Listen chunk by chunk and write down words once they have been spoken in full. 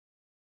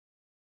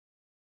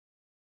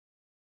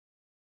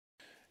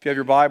If you have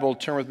your Bible,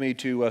 turn with me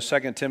to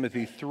 2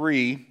 Timothy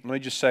 3. Let me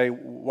just say,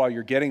 while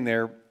you're getting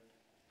there,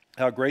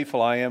 how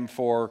grateful I am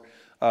for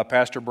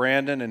Pastor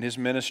Brandon and his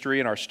ministry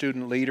and our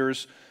student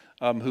leaders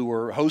who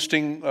were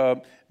hosting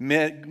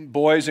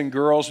boys and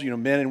girls,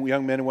 men and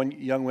young men and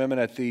young women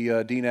at the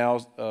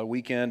DNOW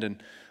weekend.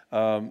 And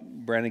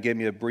Brandon gave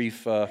me a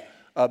brief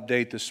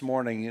update this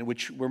morning,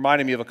 which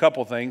reminded me of a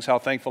couple things, how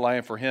thankful I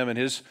am for him and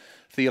his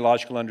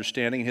theological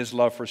understanding, his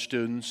love for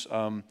students.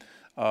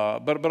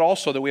 But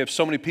also that we have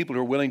so many people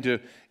who are willing to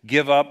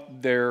give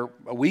up their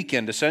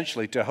weekend,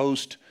 essentially, to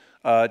host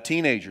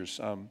teenagers.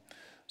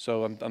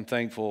 So I'm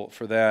thankful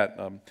for that.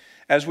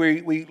 As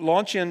we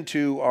launch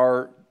into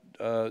our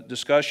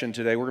discussion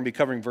today, we're going to be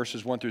covering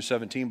verses 1 through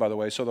 17, by the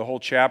way, so the whole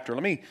chapter.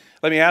 Let me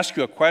ask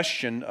you a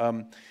question.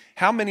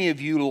 How many of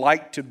you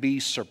like to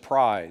be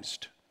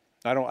surprised?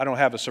 I don't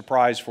have a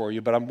surprise for you,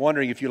 but I'm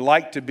wondering if you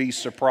like to be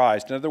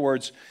surprised. In other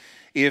words,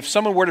 if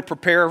someone were to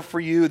prepare for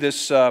you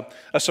this a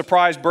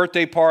surprise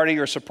birthday party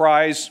or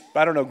surprise,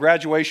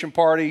 graduation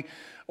party,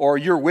 or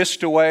you're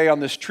whisked away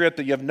on this trip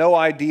that you have no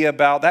idea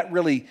about, that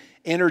really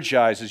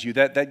energizes you.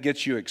 That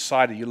gets you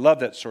excited. You love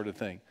that sort of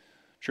thing.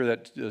 I'm sure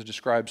that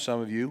describes some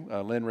of you.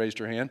 Lynn raised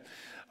her hand.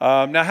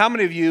 Now, how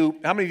many of you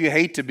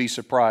hate to be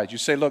surprised?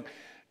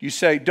 You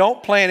say,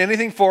 don't plan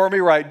anything for me,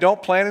 right?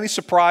 Don't plan any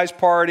surprise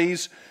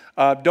parties.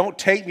 Don't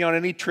take me on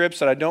any trips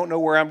that I don't know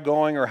where I'm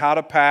going or how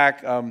to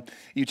pack.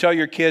 You tell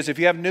your kids, if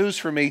you have news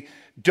for me,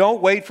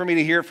 don't wait for me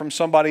to hear it from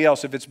somebody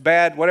else. If it's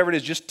bad, whatever it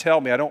is, just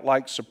tell me. I don't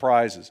like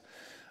surprises.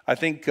 I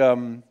think,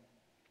 of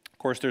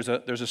course, there's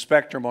a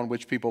spectrum on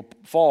which people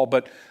fall,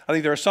 but I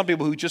think there are some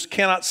people who just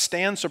cannot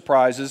stand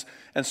surprises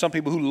and some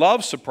people who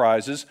love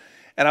surprises.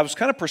 And I was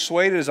kind of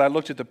persuaded as I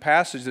looked at the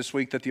passage this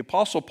week that the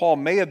Apostle Paul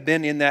may have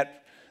been in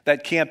that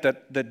camp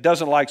that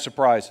doesn't like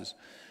surprises.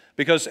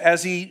 Because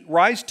as he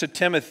writes to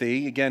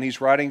Timothy, again, he's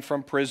writing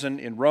from prison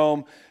in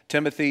Rome.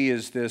 Timothy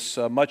is this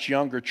much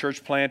younger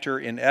church planter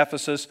in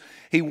Ephesus.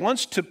 He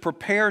wants to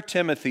prepare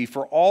Timothy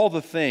for all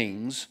the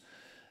things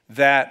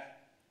that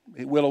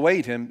will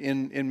await him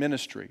in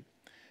ministry.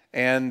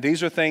 And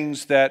these are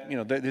things that,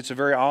 it's a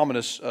very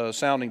ominous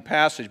sounding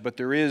passage, but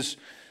there is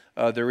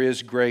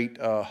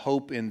great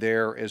hope in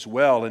there as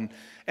well.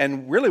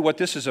 And really what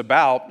this is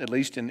about, at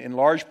least in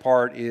large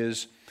part,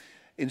 is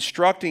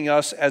instructing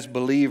us as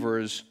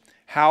believers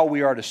how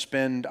we are to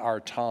spend our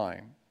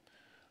time.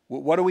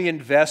 What do we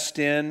invest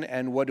in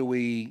and what do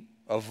we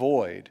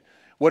avoid?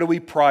 What do we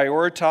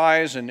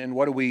prioritize and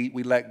what do we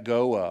let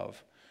go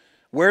of?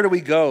 Where do we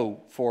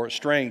go for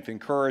strength,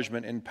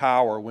 encouragement, and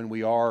power when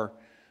we are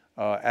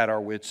at our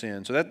wits'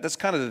 end? So that's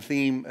kind of the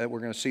theme that we're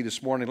going to see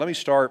this morning. Let me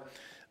start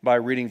by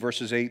reading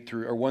verses 1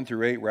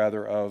 through 8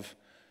 of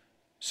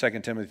 2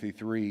 Timothy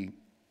 3.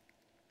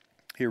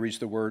 Here reads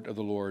the word of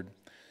the Lord.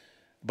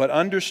 But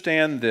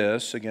understand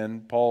this,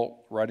 again,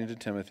 Paul writing to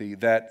Timothy,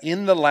 that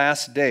in the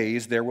last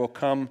days there will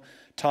come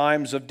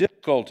times of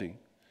difficulty.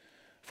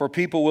 For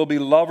people will be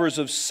lovers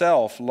of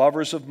self,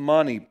 lovers of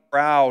money,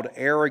 proud,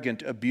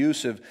 arrogant,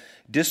 abusive,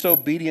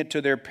 disobedient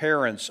to their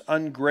parents,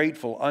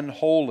 ungrateful,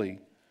 unholy,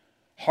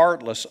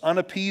 heartless,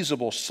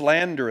 unappeasable,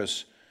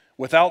 slanderous,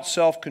 without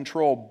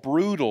self-control,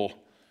 brutal,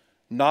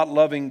 not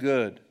loving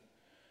good,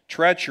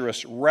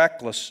 treacherous,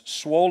 reckless,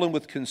 swollen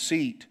with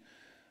conceit,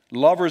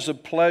 lovers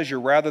of pleasure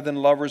rather than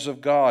lovers of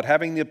God,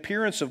 having the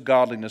appearance of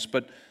godliness,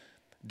 but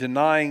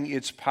denying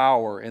its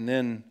power. And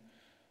then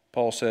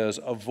Paul says,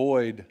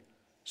 avoid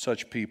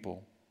such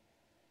people.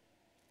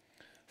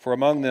 For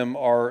among them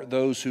are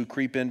those who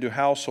creep into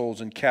households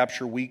and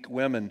capture weak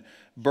women,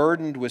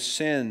 burdened with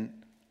sins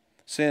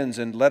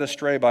and led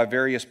astray by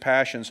various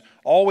passions,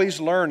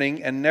 always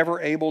learning and never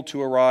able to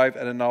arrive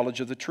at a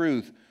knowledge of the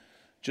truth.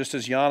 Just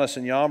as Jannes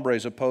and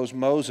Jambres opposed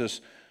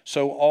Moses,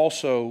 so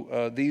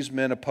also these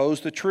men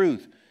oppose the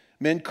truth,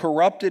 men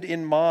corrupted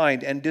in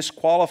mind and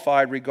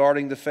disqualified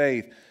regarding the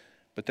faith.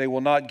 But they will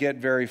not get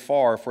very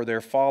far, for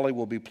their folly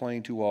will be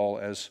plain to all,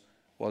 as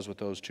was with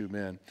those two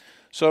men.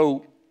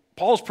 So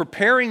Paul's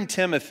preparing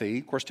Timothy.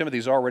 Of course,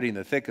 Timothy's already in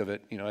the thick of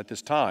it, at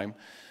this time.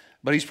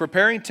 But he's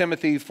preparing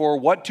Timothy for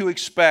what to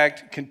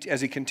expect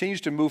as he continues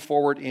to move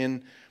forward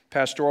in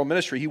pastoral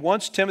ministry. He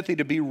wants Timothy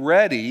to be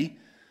ready,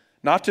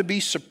 not to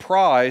be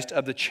surprised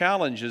of the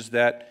challenges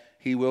that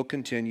he will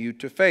continue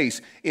to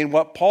face in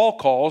what Paul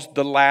calls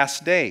the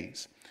last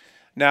days.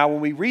 Now, when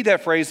we read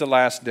that phrase, the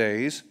last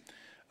days,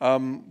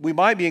 we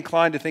might be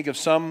inclined to think of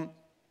some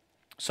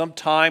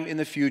time in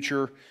the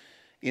future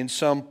in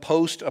some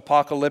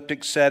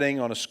post-apocalyptic setting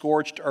on a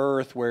scorched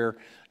earth where,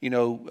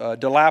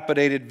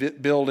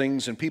 dilapidated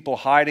buildings and people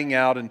hiding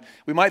out. And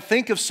we might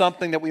think of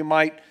something that we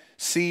might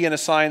see in a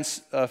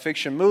science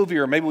fiction movie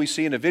or maybe we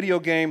see in a video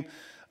game.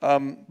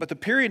 But the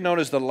period known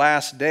as the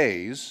last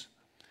days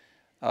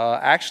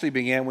actually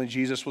began when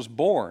Jesus was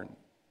born.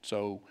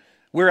 So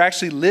we're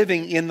actually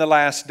living in the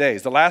last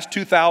days. The last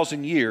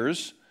 2,000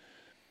 years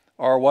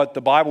are what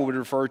the Bible would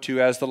refer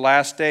to as the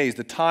last days,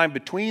 the time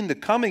between the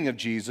coming of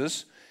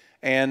Jesus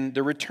and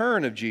the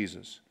return of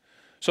Jesus.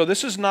 So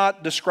this is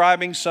not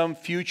describing some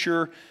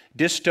future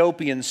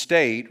dystopian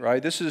state,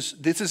 right? This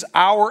is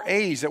our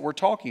age that we're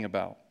talking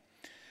about.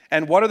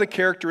 And what are the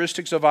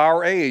characteristics of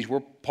our age? Where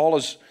Paul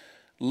has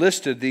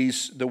listed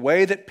the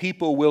way that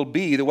people will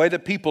be, the way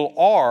that people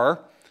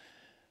are,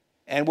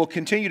 and will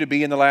continue to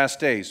be in the last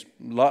days.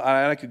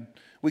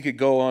 We could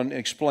go on and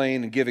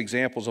explain and give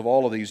examples of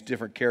all of these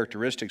different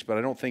characteristics, but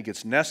I don't think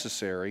it's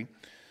necessary.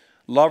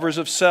 Lovers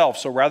of self.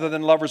 So rather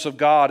than lovers of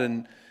God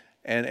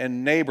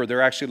and neighbor,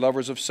 they're actually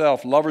lovers of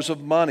self. Lovers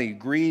of money.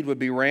 Greed would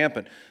be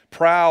rampant.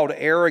 Proud,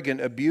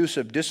 arrogant,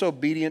 abusive,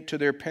 disobedient to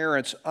their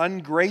parents,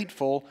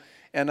 ungrateful,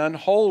 and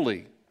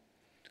unholy.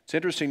 It's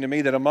interesting to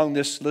me that among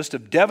this list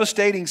of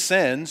devastating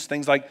sins,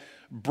 things like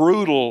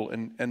brutal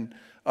and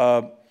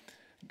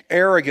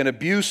arrogant,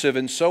 abusive,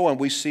 and so on,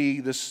 we see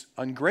this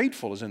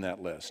ungrateful is in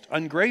that list.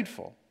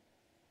 Ungrateful.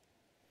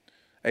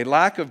 A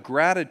lack of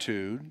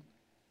gratitude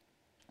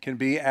can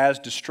be as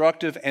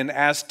destructive and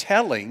as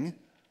telling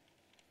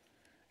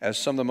as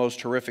some of the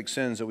most horrific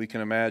sins that we can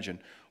imagine.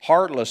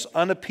 Heartless,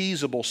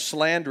 unappeasable,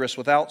 slanderous,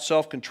 without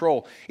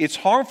self-control. It's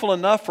harmful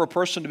enough for a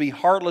person to be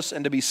heartless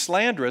and to be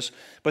slanderous,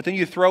 but then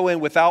you throw in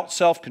without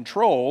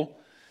self-control,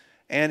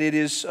 and it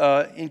is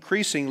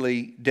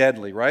increasingly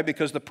deadly, right?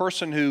 Because the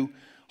person who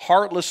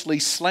heartlessly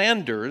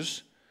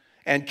slanders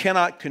and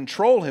cannot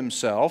control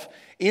himself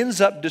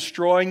ends up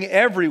destroying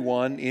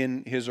everyone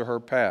in his or her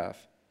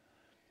path.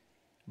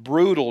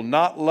 Brutal,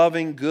 not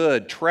loving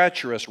good,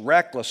 treacherous,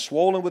 reckless,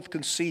 swollen with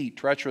conceit.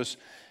 Treacherous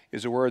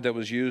is a word that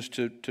was used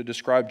to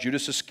describe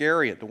Judas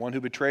Iscariot, the one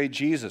who betrayed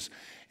Jesus.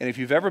 And if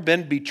you've ever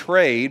been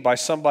betrayed by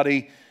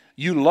somebody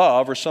you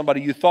love or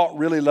somebody you thought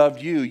really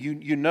loved you,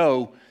 you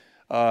know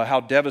how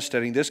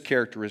devastating this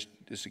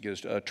characteristic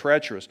is.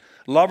 Treacherous.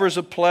 Lovers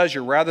of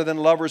pleasure rather than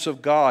lovers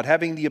of God,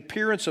 having the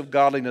appearance of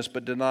godliness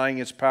but denying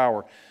its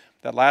power.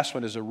 That last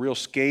one is a real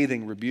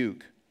scathing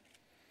rebuke.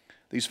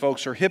 These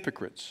folks are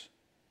hypocrites.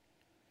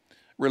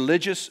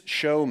 Religious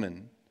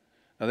showmen.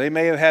 Now, they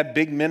may have had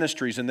big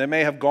ministries and they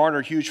may have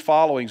garnered huge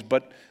followings,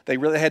 but they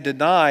really had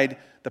denied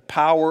the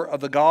power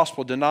of the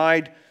gospel,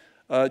 denied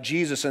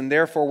Jesus, and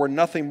therefore were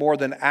nothing more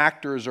than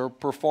actors or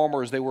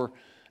performers. They were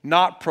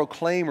not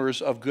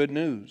proclaimers of good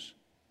news.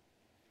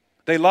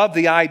 They loved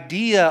the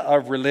idea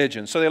of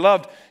religion. So they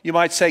loved, you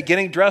might say,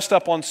 getting dressed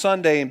up on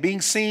Sunday and being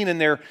seen in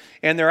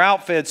their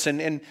outfits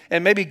and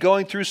maybe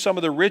going through some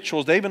of the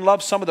rituals. They even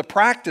loved some of the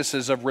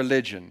practices of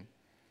religion.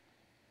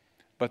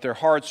 But their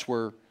hearts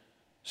were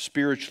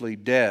spiritually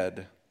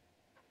dead.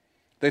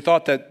 They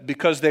thought that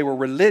because they were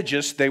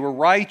religious, they were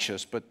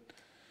righteous, but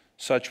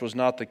such was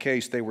not the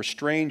case. They were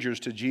strangers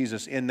to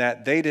Jesus in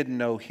that they didn't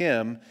know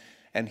Him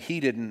and He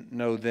didn't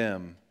know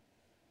them.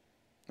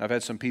 I've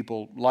had some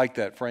people like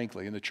that,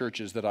 frankly, in the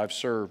churches that I've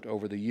served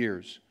over the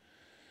years.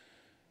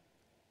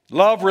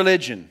 Love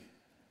religion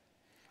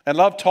and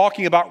love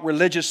talking about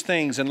religious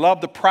things and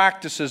love the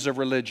practices of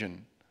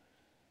religion,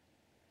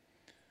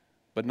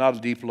 but not a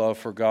deep love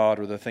for God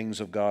or the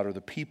things of God or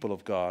the people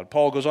of God.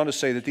 Paul goes on to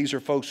say that these are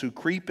folks who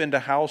creep into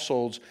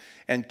households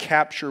and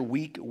capture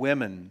weak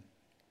women.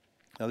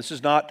 Now, this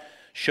is not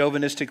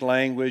chauvinistic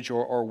language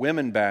or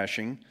women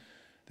bashing.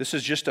 This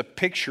is just a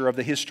picture of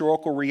the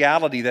historical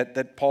reality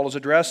that Paul is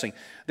addressing.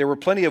 There were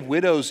plenty of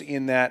widows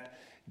in that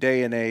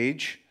day and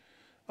age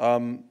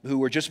who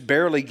were just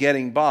barely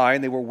getting by,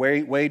 and they were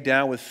weighed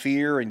down with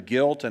fear and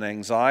guilt and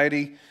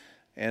anxiety,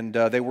 and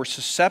they were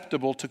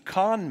susceptible to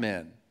con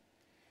men.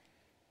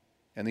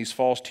 And these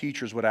false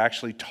teachers would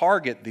actually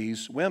target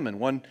these women.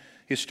 One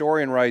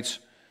historian writes,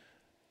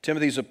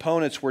 Timothy's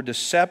opponents were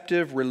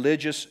deceptive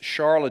religious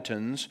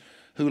charlatans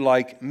who,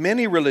 like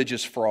many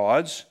religious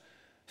frauds,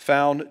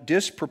 found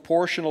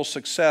disproportional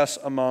success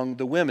among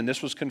the women.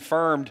 This was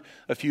confirmed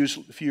a few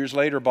years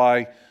later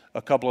by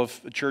a couple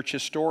of church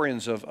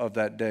historians of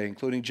that day,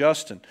 including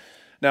Justin.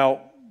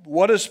 Now,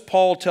 what does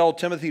Paul tell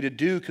Timothy to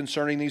do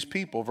concerning these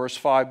people? Verse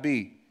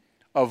 5b,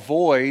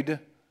 avoid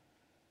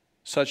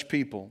such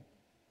people.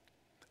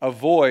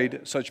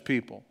 Avoid such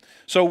people.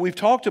 So we've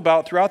talked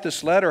about throughout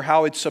this letter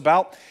how it's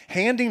about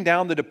handing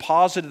down the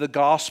deposit of the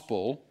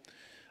gospel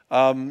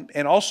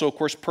and also, of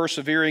course,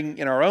 persevering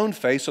in our own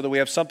faith so that we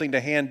have something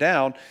to hand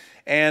down.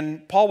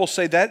 And Paul will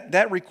say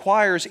that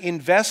requires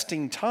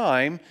investing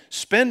time,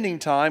 spending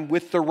time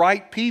with the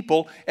right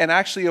people and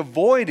actually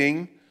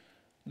avoiding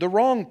the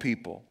wrong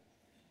people.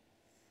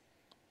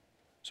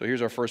 So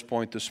here's our first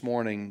point this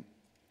morning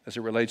as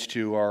it relates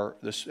to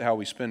how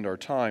we spend our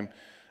time.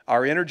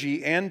 Our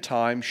energy and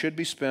time should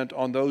be spent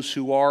on those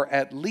who are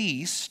at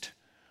least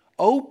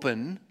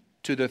open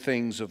to the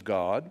things of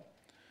God,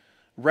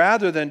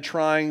 rather than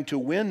trying to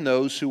win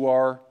those who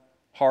are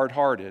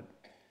hard-hearted.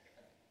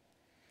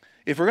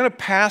 If we're going to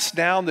pass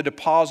down the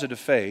deposit of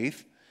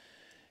faith,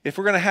 if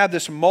we're going to have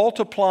this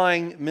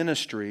multiplying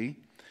ministry,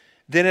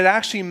 then it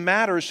actually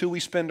matters who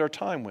we spend our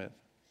time with.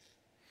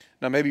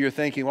 Now, maybe you're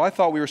thinking, well, I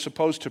thought we were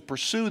supposed to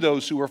pursue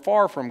those who are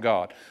far from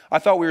God. I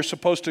thought we were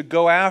supposed to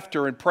go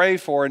after and pray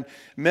for and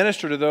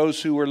minister to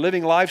those who are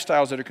living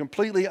lifestyles that are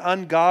completely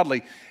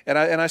ungodly. And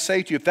I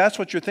say to you, if that's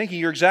what you're thinking,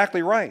 you're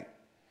exactly right.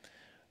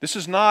 This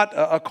is not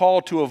a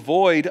call to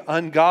avoid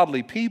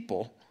ungodly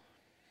people.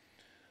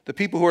 The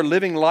people who are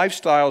living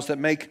lifestyles that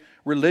make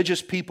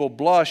religious people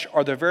blush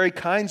are the very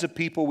kinds of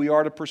people we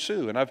are to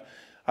pursue. And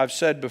I've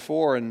said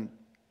before and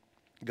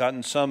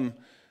gotten some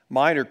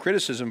minor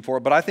criticism for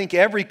it, but I think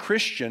every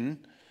Christian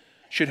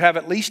should have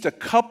at least a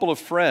couple of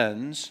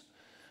friends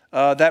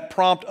that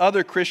prompt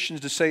other Christians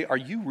to say,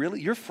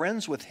 you're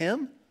friends with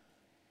him?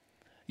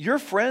 You're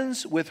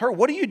friends with her?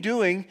 What are you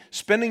doing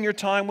spending your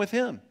time with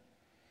him?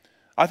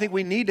 I think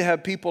we need to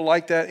have people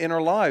like that in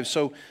our lives.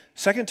 So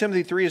 2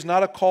 Timothy 3 is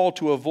not a call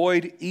to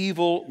avoid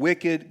evil,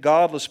 wicked,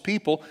 godless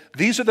people.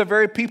 These are the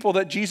very people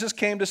that Jesus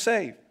came to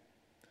save,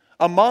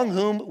 among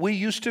whom we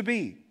used to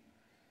be.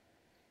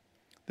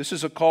 This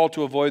is a call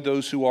to avoid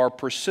those who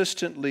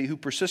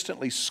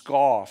persistently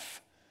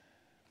scoff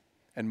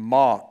and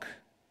mock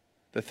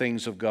the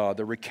things of God,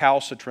 the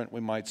recalcitrant,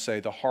 we might say,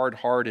 the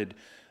hard-hearted,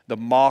 the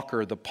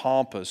mocker, the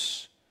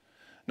pompous.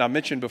 Now, I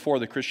mentioned before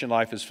the Christian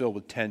life is filled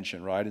with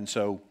tension, right? And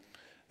so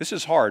this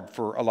is hard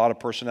for a lot of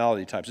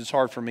personality types. It's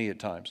hard for me at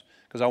times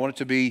because I want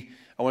it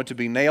to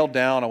be nailed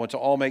down. I want it to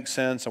all make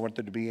sense. I want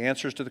there to be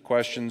answers to the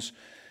questions.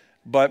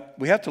 But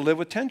we have to live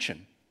with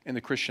tension in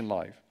the Christian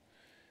life.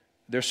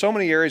 There's so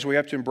many areas we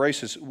have to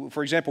embrace this.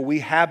 For example, we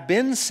have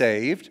been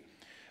saved,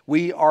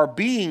 we are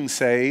being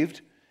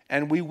saved,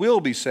 and we will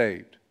be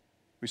saved.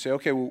 We say,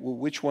 okay, well,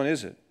 which one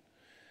is it?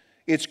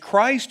 It's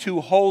Christ who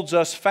holds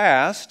us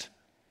fast,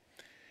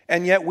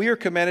 and yet we are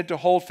commanded to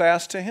hold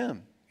fast to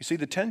Him. You see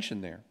the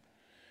tension there.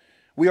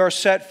 We are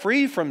set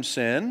free from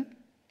sin,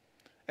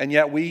 and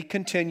yet we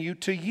continue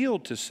to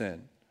yield to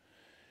sin.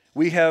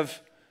 We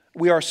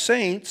are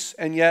saints,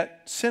 and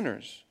yet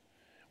sinners.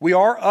 We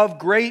are of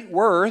great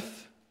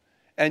worth,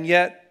 and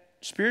yet,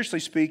 spiritually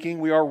speaking,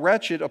 we are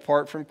wretched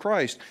apart from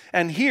Christ.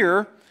 And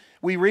here,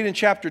 we read in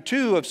chapter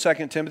 2 of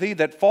 2 Timothy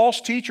that false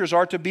teachers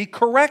are to be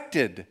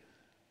corrected.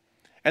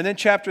 And then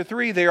chapter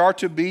 3, they are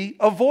to be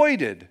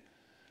avoided.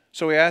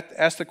 So we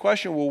ask the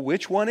question, well,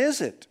 which one is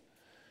it?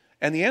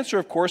 And the answer,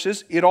 of course,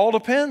 is it all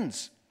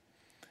depends.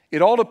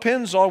 It all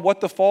depends on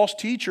what the false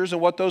teachers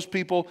and what those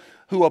people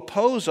who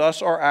oppose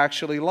us are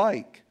actually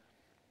like.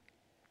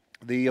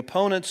 The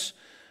opponents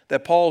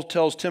that Paul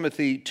tells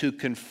Timothy to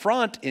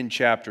confront in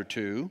chapter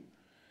 2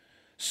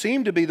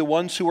 seem to be the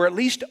ones who are at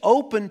least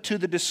open to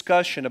the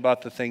discussion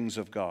about the things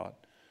of God.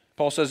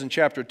 Paul says in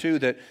chapter 2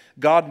 that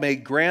God may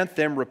grant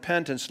them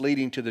repentance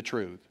leading to the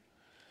truth.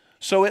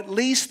 So at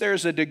least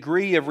there's a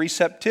degree of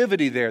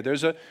receptivity there.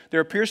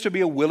 There appears to be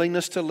a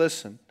willingness to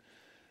listen.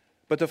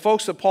 But the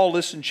folks that Paul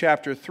lists in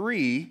chapter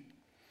 3,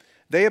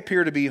 they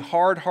appear to be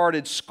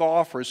hard-hearted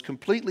scoffers,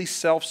 completely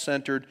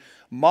self-centered,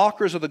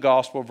 mockers of the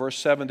gospel. Verse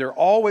 7, they're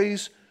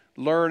always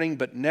learning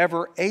but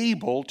never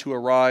able to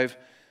arrive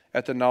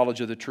at the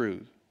knowledge of the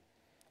truth.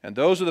 And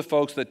those are the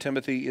folks that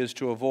Timothy is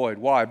to avoid.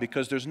 Why?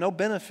 Because there's no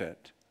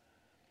benefit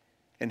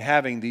in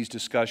having these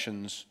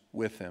discussions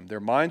with them. Their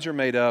minds are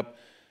made up,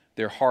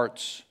 their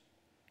hearts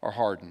are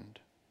hardened.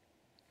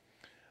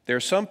 There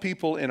are some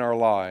people in our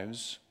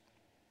lives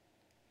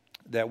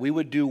that we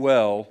would do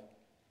well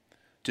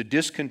to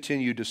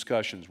discontinue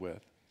discussions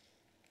with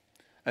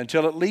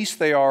until at least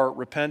they are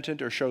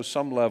repentant or show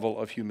some level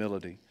of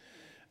humility.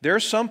 There are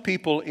some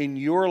people in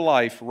your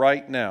life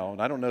right now,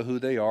 and I don't know who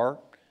they are.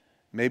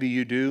 Maybe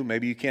you do.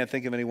 Maybe you can't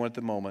think of anyone at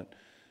the moment.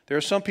 There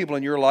are some people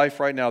in your life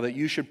right now that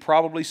you should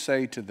probably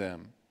say to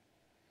them,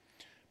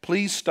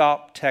 please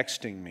stop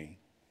texting me.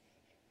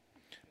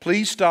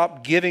 Please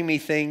stop giving me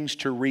things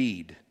to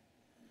read.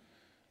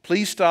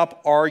 Please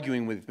stop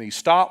arguing with me.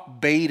 Stop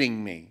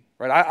baiting me.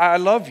 Right? I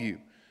love you,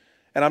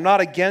 and I'm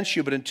not against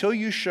you, but until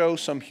you show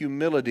some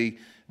humility,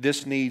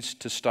 this needs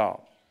to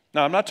stop.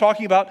 Now, I'm not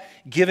talking about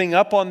giving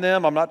up on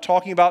them. I'm not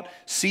talking about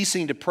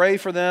ceasing to pray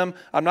for them.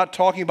 I'm not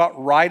talking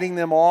about writing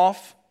them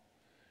off.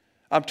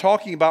 I'm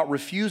talking about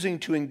refusing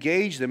to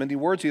engage them. In the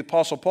words of the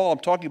Apostle Paul, I'm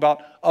talking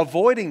about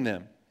avoiding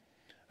them.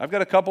 I've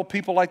got a couple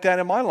people like that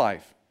in my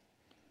life.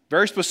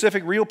 Very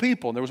specific, real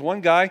people. And there was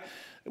one guy,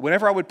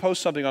 whenever I would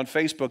post something on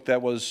Facebook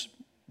that was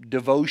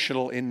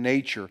devotional in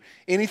nature,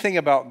 anything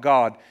about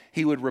God,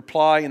 he would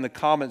reply in the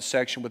comments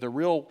section with a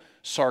real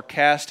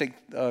sarcastic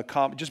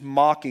comment, just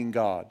mocking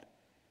God.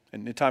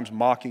 And at times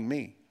mocking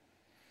me.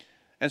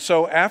 And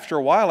so after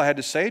a while, I had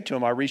to say to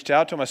him, I reached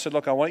out to him, I said,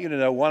 look, I want you to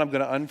know, one, I'm going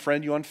to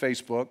unfriend you on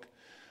Facebook.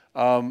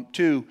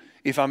 Two,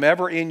 if I'm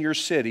ever in your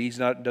city,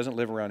 doesn't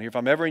live around here, if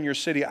I'm ever in your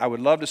city, I would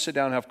love to sit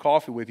down and have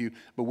coffee with you,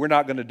 but we're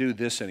not going to do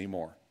this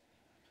anymore.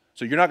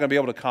 So you're not going to be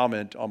able to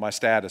comment on my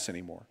status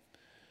anymore.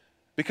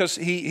 Because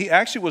he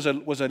actually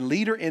was a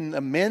leader in the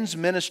men's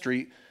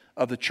ministry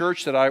of the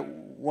church that I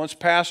once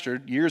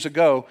pastored years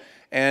ago,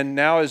 and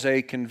now is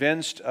a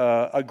convinced,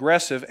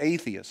 aggressive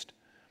atheist.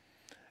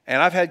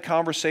 And I've had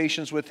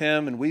conversations with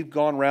him, and we've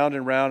gone round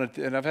and round,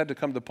 and I've had to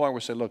come to the point where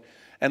I say, look,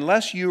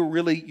 unless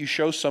you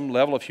show some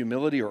level of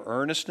humility or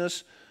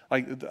earnestness,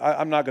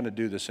 I'm not going to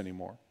do this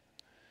anymore.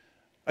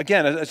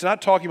 Again, it's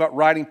not talking about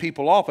writing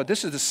people off, but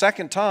this is the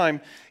second time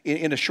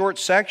in a short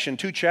section,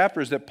 2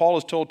 chapters, that Paul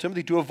has told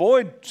Timothy to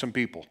avoid some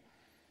people.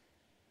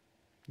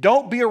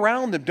 Don't be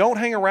around them. Don't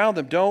hang around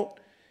them. Don't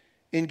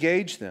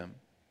engage them.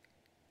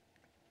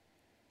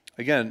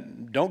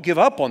 Again, don't give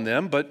up on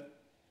them, but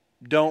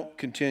don't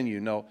continue.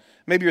 No.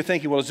 Maybe you're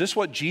thinking, well, is this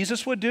what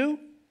Jesus would do?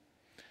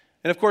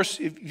 And of course,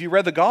 if you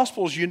read the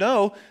Gospels, you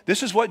know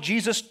this is what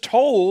Jesus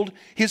told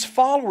his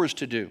followers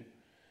to do.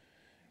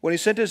 When he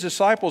sent his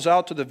disciples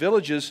out to the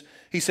villages,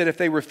 he said, if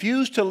they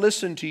refuse to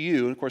listen to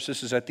you, and of course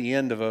this is at the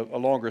end of a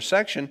longer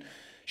section,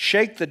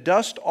 shake the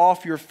dust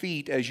off your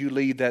feet as you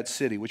leave that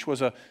city, which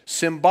was a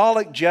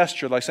symbolic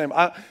gesture, like saying,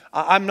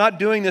 I'm not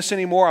doing this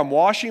anymore. I'm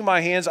washing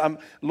my hands.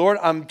 Lord,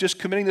 I'm just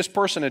committing this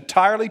person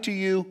entirely to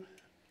you.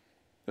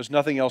 There's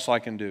nothing else I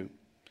can do.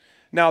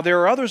 Now, there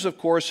are others, of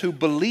course, who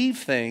believe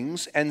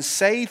things and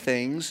say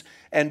things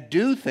and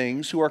do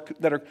things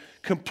that are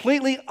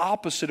completely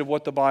opposite of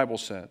what the Bible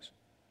says.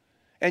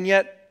 And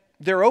yet,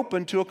 they're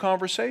open to a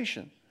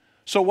conversation.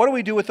 So what do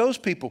we do with those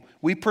people?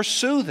 We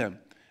pursue them.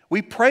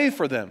 We pray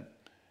for them.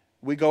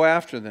 We go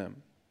after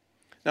them.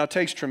 Now, it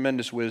takes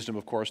tremendous wisdom,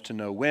 of course, to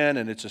know when,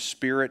 and it's a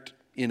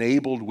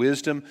Spirit-enabled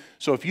wisdom.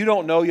 So if you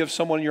don't know you have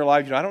someone in your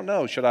life, I don't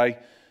know, should I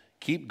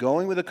keep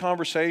going with the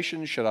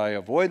conversation? Should I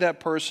avoid that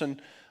person?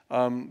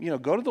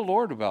 Go to the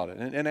Lord about it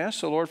and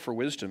ask the Lord for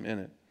wisdom in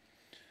it.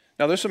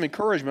 Now, there's some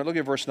encouragement. Look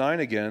at verse 9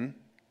 again.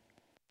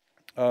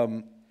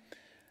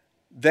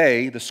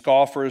 They, the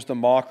scoffers, the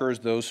mockers,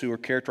 those who are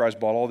characterized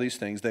by all these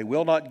things, they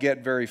will not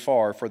get very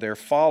far, for their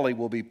folly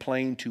will be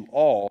plain to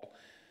all,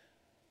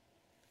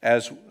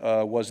 as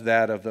was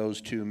that of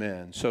those two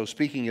men. So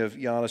speaking of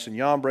Jannes and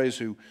Jambres,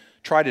 who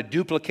tried to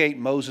duplicate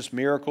Moses'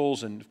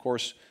 miracles and, of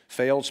course,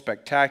 failed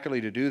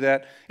spectacularly to do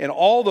that, and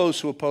all those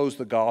who oppose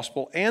the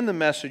gospel and the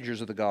messengers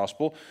of the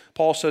gospel,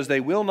 Paul says they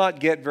will not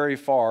get very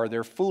far.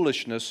 Their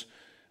foolishness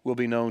will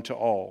be known to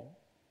all.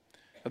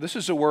 Now, this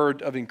is a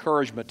word of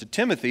encouragement to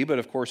Timothy, but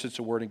of course it's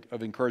a word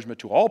of encouragement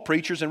to all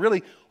preachers and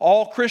really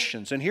all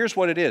Christians. And here's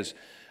what it is.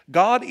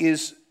 God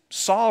is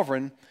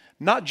sovereign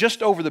not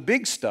just over the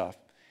big stuff.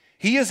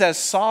 He is as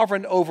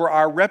sovereign over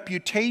our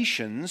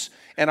reputations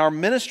and our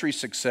ministry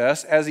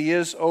success as He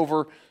is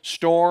over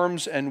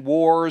storms and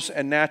wars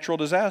and natural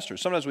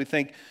disasters. Sometimes we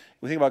think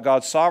about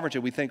God's sovereignty,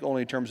 we think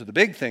only in terms of the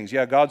big things.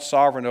 Yeah, God's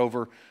sovereign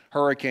over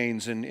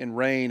hurricanes and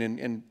rain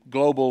and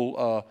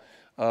global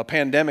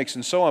pandemics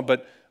and so on,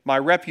 but my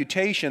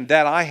reputation,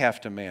 that I have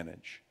to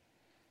manage.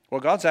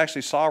 Well, God's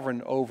actually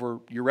sovereign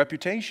over your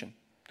reputation.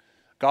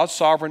 God's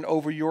sovereign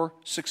over your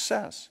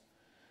success.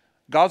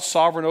 God's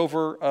sovereign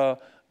over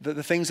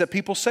the things that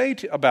people say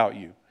about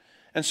you.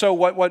 And so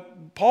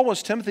what Paul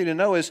wants Timothy to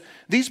know is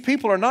these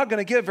people are not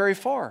going to get very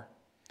far.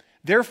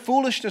 Their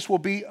foolishness will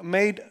be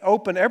made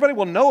open. Everybody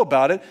will know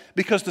about it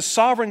because the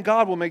sovereign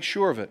God will make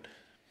sure of it.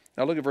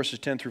 Now look at verses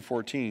 10 through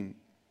 14.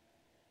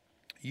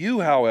 You,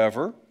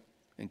 however,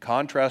 in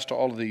contrast to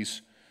all of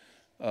these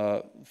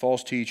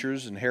false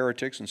teachers and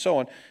heretics and so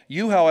on,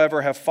 you,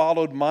 however, have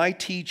followed my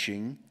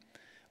teaching,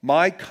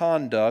 my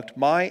conduct,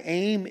 my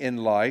aim in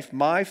life,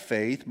 my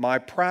faith, my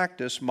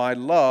practice, my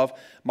love,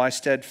 my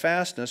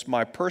steadfastness,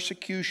 my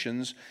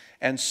persecutions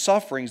and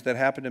sufferings that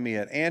happened to me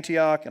at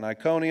Antioch and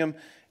Iconium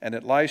and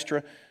at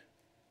Lystra,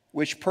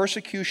 which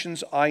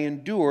persecutions I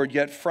endured,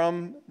 yet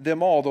from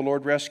them all the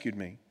Lord rescued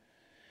me.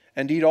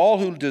 Indeed, all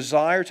who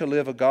desire to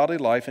live a godly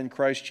life in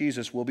Christ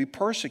Jesus will be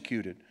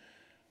persecuted,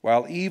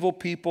 while evil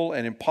people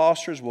and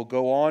impostors will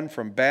go on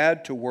from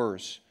bad to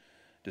worse,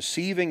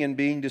 deceiving and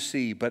being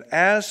deceived. But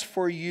as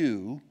for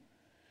you,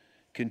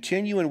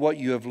 continue in what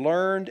you have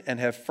learned and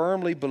have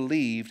firmly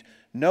believed,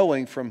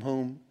 knowing from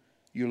whom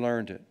you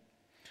learned it.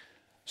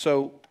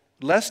 So,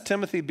 lest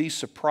Timothy be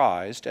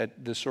surprised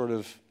at this sort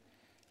of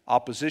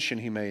opposition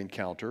he may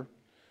encounter,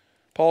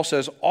 Paul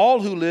says, all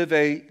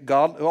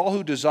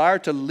who desire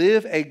to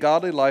live a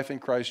godly life in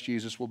Christ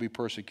Jesus will be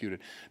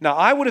persecuted. Now,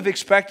 I would have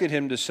expected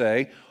him to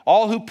say,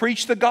 all who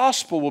preach the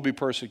gospel will be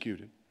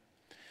persecuted.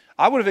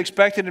 I would have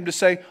expected him to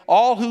say,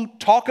 all who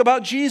talk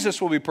about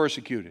Jesus will be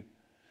persecuted.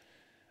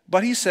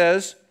 But he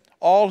says,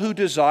 all who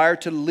desire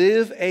to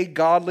live a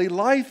godly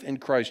life in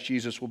Christ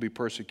Jesus will be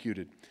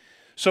persecuted.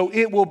 So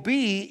it will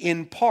be,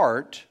 in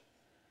part,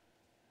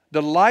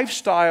 the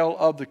lifestyle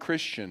of the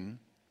Christian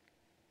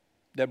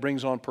that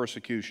brings on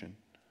persecution.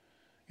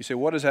 You say,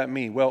 what does that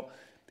mean? Well,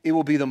 it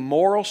will be the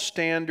moral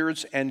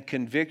standards and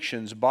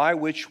convictions by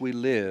which we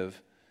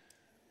live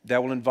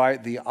that will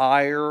invite the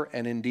ire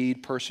and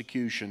indeed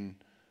persecution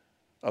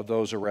of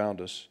those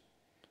around us.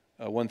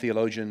 One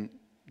theologian,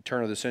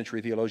 turn of the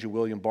century theologian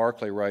William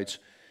Barclay writes,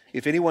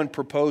 if anyone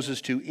proposes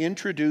to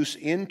introduce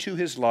into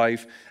his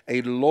life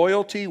a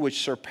loyalty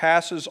which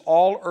surpasses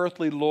all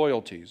earthly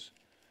loyalties,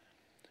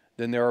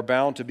 then there are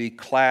bound to be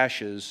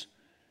clashes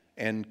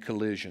and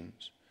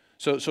collisions.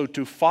 So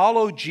to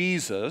follow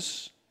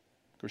Jesus,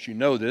 of course you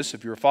know this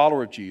if you're a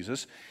follower of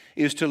Jesus,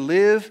 is to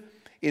live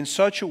in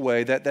such a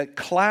way that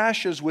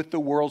clashes with the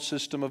world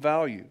system of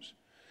values.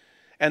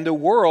 And the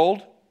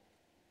world,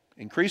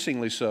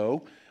 increasingly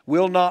so,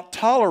 will not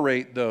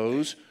tolerate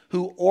those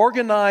who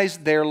organize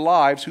their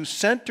lives, who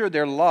center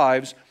their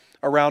lives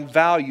around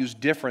values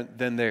different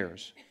than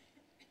theirs.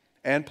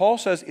 And Paul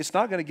says it's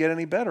not going to get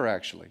any better,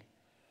 actually.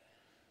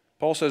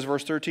 Paul says,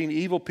 verse 13,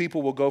 evil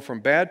people will go from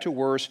bad to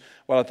worse,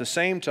 while at the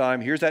same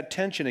time, here's that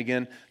tension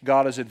again,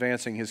 God is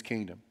advancing His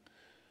kingdom.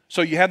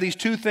 So you have these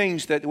two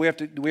things that we have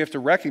to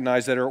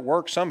recognize that are at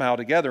work somehow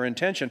together in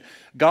tension.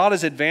 God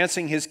is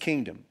advancing His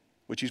kingdom,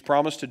 which He's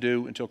promised to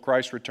do until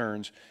Christ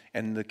returns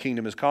and the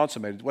kingdom is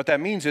consummated. What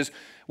that means is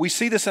we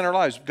see this in our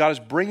lives. God is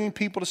bringing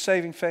people to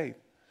saving faith.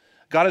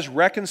 God is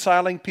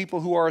reconciling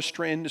people who are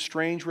in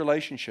estranged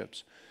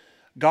relationships.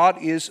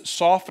 God is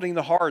softening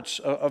the hearts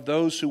of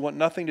those who want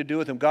nothing to do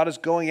with Him. God is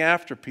going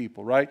after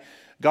people, right?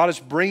 God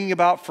is bringing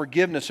about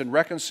forgiveness and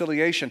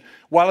reconciliation,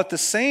 while at the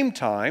same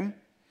time,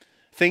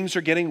 things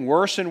are getting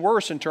worse and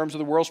worse in terms of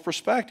the world's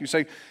perspective. You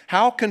say,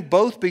 how can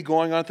both be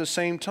going on at the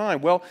same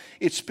time? Well,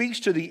 it speaks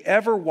to the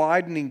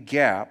ever-widening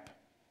gap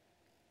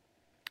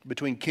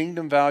between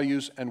kingdom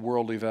values and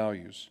worldly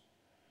values.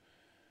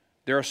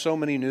 There are so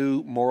many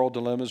new moral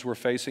dilemmas we're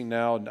facing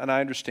now, and I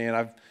understand.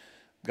 I've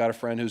got a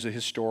friend who's a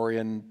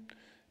historian,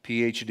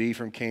 PhD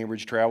from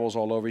Cambridge, travels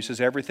all over. He says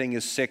everything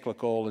is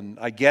cyclical, and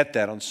I get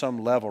that on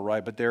some level,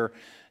 right? But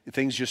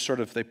things just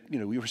sort of,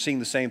 we were seeing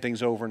the same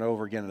things over and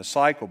over again in a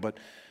cycle. But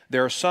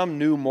there are some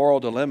new moral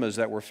dilemmas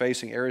that we're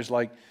facing, areas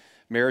like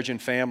marriage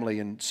and family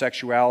and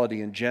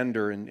sexuality and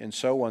gender and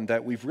so on,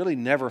 that we've really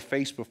never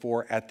faced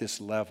before at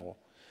this level.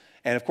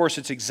 And of course,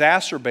 it's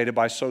exacerbated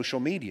by social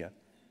media.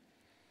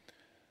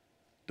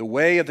 The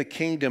way of the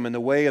kingdom and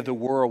the way of the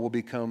world will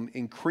become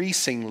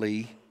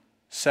increasingly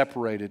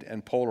separated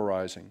and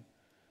polarizing.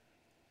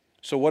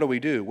 So what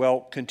do?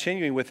 Well,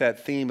 continuing with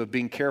that theme of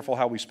being careful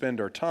how we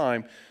spend our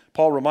time,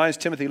 Paul reminds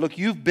Timothy, look,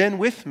 you've been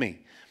with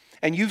me,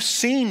 and you've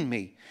seen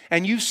me,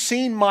 and you've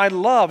seen my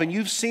love, and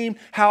you've seen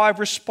how I've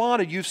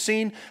responded. You've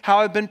seen how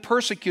I've been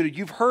persecuted.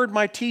 You've heard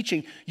my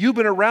teaching. You've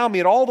been around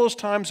me at all those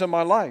times in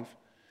my life.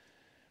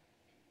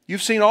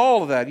 You've seen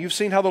all of that. You've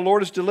seen how the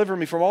Lord has delivered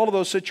me from all of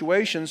those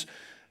situations.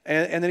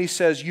 And then he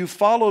says, you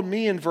followed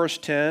me in verse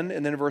 10,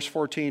 and then in verse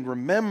 14,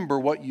 remember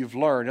what you've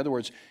learned. In other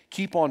words,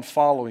 keep on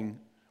following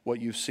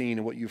what you've seen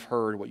and what you've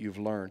heard, what you've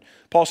learned.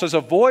 Paul says,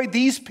 avoid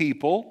these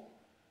people,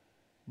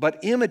 but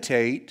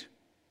imitate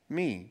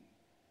me.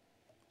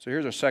 So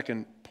here's our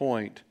second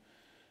point.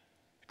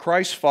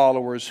 Christ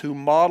followers who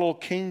model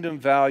kingdom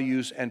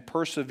values and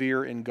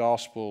persevere in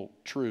gospel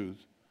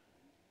truth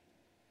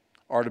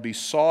ought to be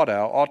sought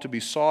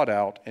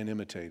out and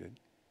imitated.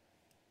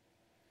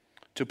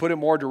 To put it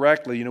more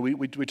directly,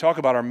 we talk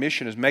about our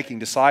mission as making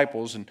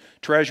disciples and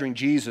treasuring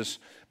Jesus,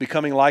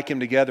 becoming like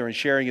Him together and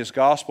sharing His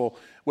gospel.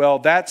 Well,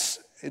 that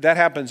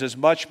happens as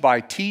much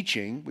by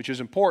teaching, which is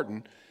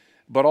important,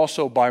 but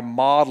also by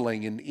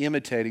modeling and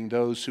imitating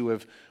those who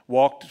have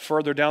walked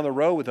further down the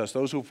road with us,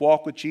 those who have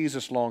walked with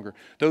Jesus longer,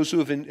 those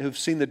who have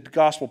seen the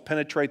gospel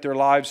penetrate their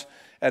lives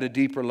at a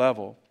deeper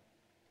level.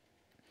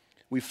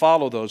 We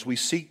follow those, we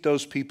seek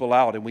those people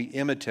out, and we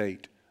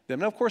imitate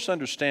them. And of course,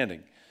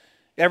 understanding.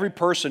 Every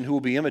person who will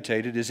be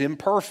imitated is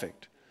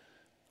imperfect.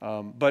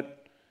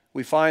 But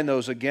we find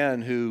those,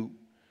 again, who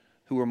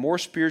are more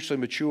spiritually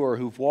mature,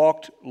 who've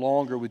walked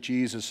longer with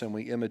Jesus, and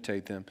we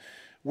imitate them.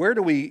 Where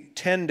do we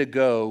tend to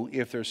go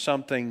if there's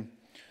something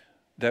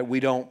that we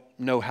don't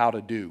know how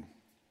to do?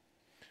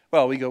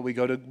 Well, we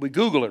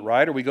Google it,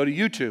 right? Or we go to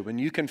YouTube, and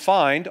you can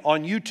find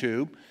on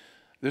YouTube,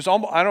 there's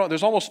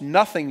almost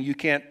nothing you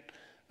can't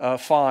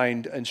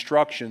find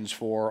instructions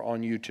for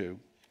on YouTube.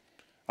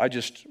 I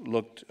just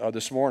looked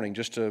this morning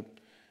just to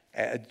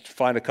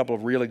find a couple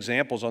of real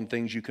examples on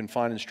things you can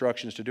find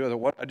instructions to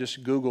do. I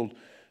just Googled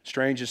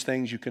strangest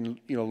things you can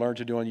learn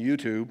to do on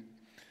YouTube,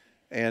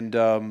 and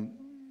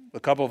a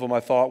couple of them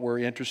I thought were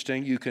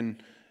interesting. You can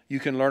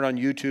learn on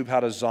YouTube how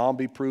to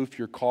zombie-proof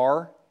your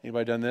car.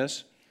 Anybody done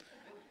this?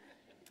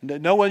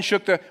 No one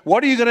shook their.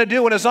 What are you going to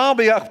do when a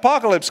zombie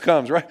apocalypse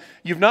comes? Right?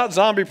 You've not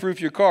zombie-proofed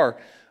your car.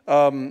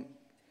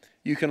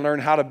 You can learn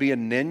how to be a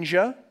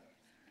ninja.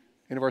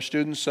 Any of our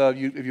students, if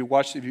you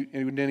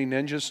any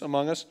ninjas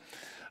among us,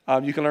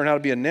 you can learn how to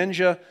be a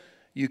ninja.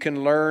 You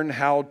can learn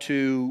how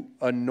to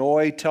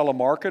annoy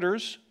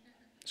telemarketers.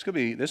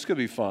 This could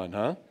be fun,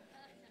 huh?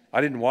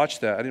 I didn't watch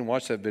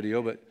that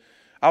video, but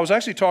I was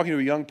actually talking to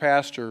a young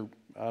pastor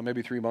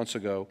maybe 3 months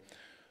ago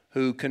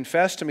who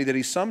confessed to me that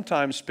he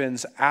sometimes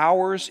spends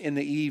hours in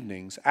the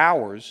evenings,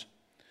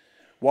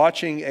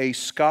 watching a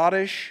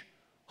Scottish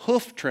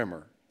hoof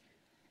trimmer.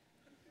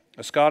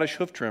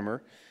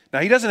 Now,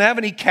 he doesn't have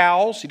any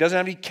cows, he doesn't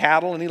have any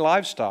cattle, any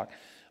livestock.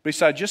 But he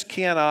said, I just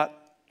cannot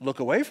look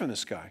away from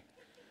this guy.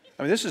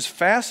 I mean, this is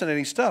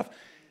fascinating stuff.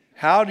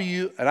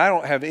 And I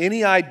don't have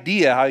any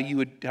idea how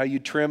you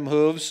trim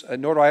hooves,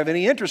 nor do I have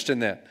any interest in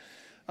that.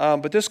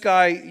 But this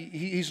guy,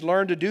 he's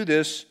learned to do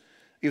this,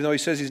 even though he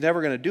says he's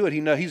never going to do it.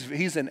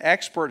 He's an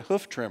expert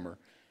hoof trimmer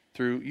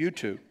through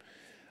YouTube.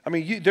 I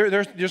mean,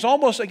 there's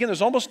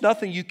almost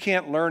nothing you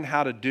can't learn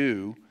how to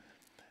do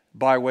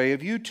by way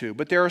of YouTube.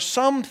 But there are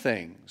some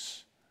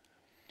things,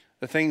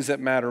 the things that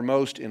matter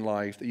most in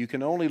life, that you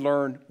can only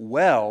learn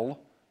well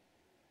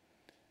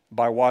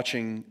by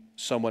watching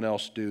someone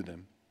else do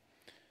them.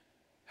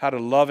 How to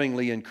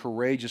lovingly and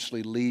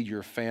courageously lead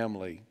your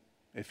family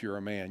if you're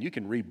a man. You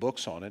can read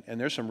books on it, and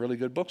there's some really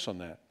good books on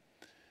that.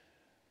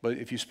 But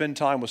if you spend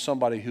time with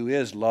somebody who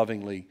is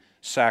lovingly,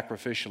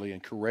 sacrificially,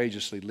 and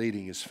courageously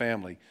leading his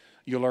family,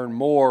 you'll learn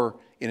more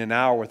in an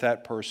hour with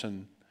that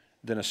person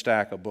than a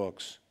stack of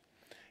books.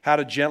 How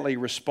to gently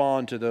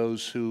respond to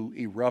those who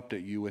erupt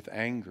at you with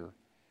anger.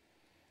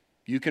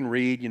 You can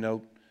read,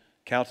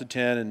 count to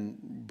 10 and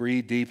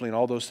breathe deeply and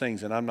all those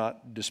things, and I'm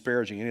not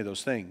disparaging any of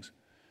those things.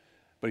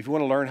 But if you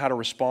want to learn how to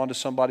respond to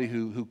somebody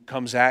who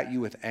comes at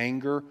you with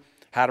anger,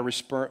 how to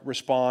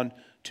respond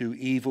to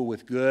evil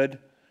with good,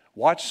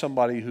 watch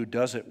somebody who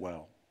does it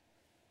well.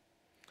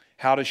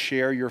 How to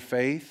share your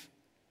faith,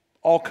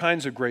 all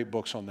kinds of great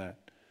books on that.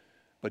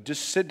 But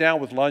just sit down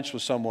with lunch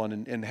with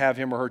someone and have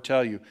him or her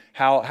tell you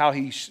how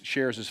he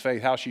shares his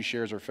faith, how she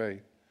shares her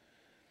faith.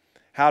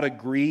 How to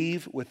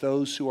grieve with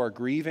those who are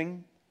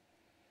grieving.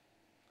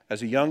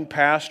 As a young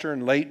pastor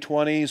in late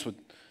 20s with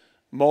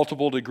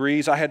multiple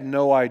degrees, I had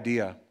no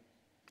idea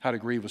how to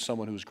grieve with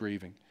someone who was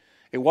grieving.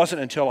 It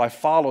wasn't until I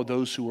followed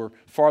those who were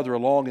farther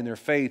along in their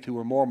faith, who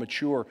were more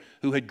mature,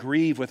 who had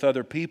grieved with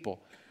other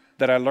people,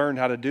 that I learned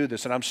how to do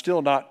this. And I'm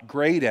still not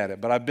great at it,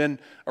 but I've been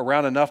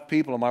around enough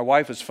people, and my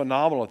wife is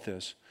phenomenal at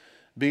this.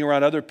 Being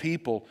around other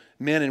people,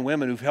 men and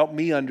women, who've helped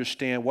me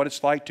understand what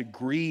it's like to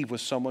grieve with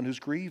someone who's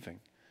grieving.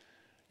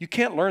 You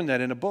can't learn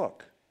that in a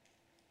book.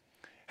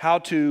 How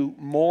to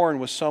mourn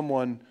with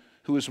someone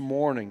who is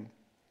mourning.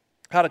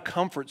 How to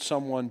comfort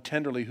someone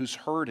tenderly who's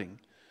hurting.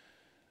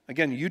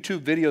 Again,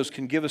 YouTube videos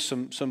can give us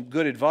some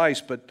good advice,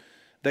 but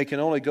they can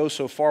only go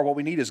so far. What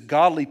we need is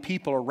godly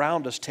people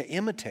around us to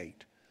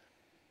imitate.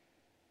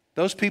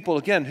 Those people,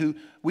 again, who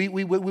we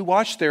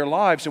watch their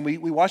lives, and we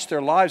watch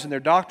their lives and their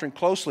doctrine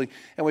closely,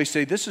 and we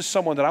say, this is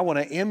someone that I want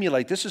to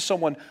emulate. This is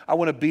someone I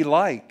want to be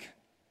like.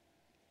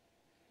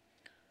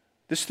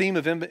 This theme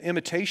of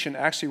imitation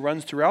actually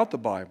runs throughout the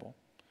Bible.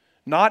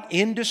 Not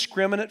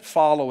indiscriminate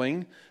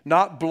following,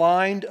 not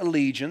blind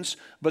allegiance,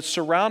 but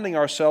surrounding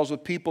ourselves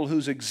with people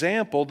whose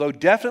example, though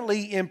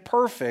definitely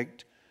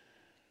imperfect,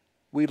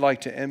 we'd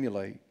like to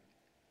emulate.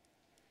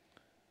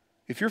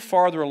 If you're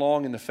farther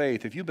along in the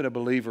faith, if you've been a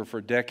believer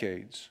for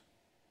decades,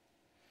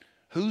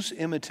 who's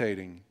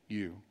imitating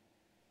you?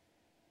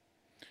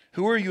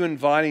 Who are you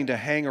inviting to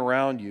hang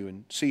around you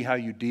and see how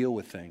you deal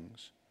with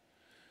things?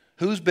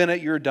 Who's been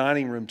at your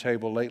dining room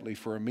table lately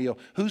for a meal?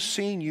 Who's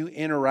seen you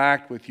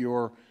interact with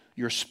your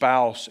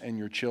spouse and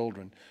your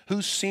children?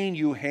 Who's seen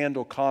you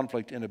handle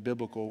conflict in a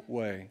biblical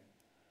way?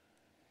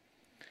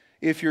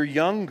 If you're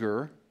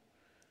younger,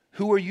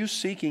 who are you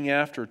seeking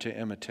after to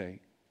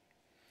imitate?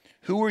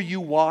 Who are you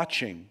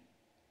watching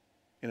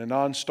in a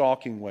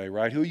non-stalking way,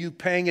 right? Who are you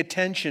paying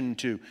attention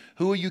to?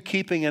 Who are you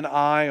keeping an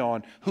eye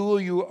on? Who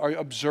are you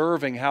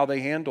observing how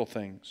they handle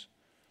things?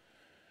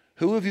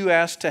 Who have you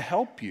asked to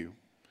help you?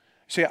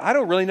 Say, I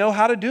don't really know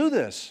how to do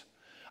this.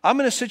 I'm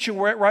in a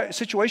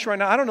situation right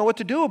now, I don't know what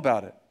to do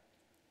about it.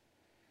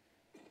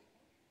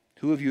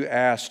 Who have you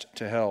asked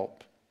to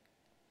help?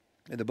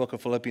 In the book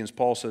of Philippians,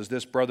 Paul says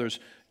this, brothers,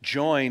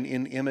 join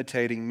in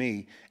imitating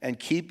me and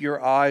keep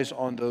your eyes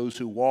on those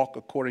who walk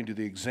according to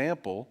the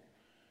example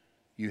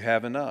you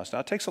have in us. Now,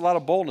 it takes a lot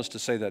of boldness to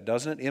say that,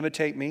 doesn't it?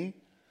 Imitate me?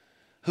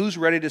 Who's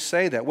ready to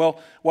say that?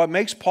 Well, what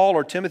makes Paul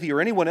or Timothy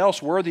or anyone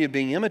else worthy of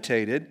being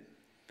imitated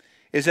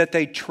is that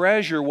they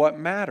treasure what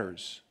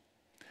matters.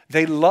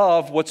 They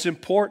love what's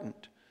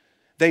important.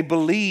 They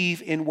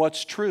believe in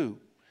what's true.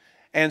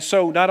 And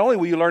so not only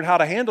will you learn how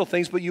to handle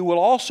things, but you will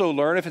also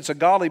learn, if it's a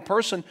godly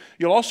person,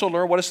 you'll also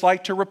learn what it's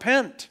like to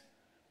repent,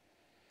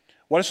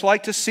 what it's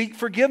like to seek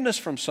forgiveness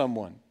from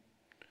someone,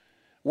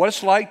 what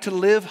it's like to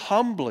live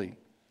humbly,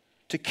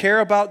 to care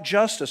about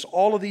justice,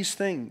 all of these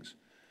things.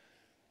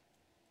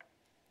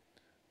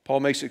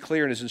 Paul makes it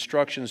clear in his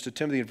instructions to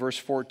Timothy in verse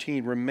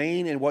 14,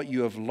 remain in what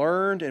you have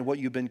learned and what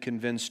you've been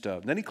convinced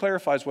of. And then he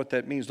clarifies what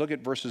that means. Look at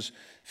verses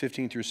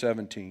 15 through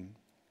 17.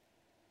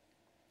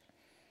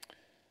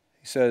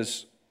 He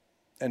says,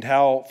 and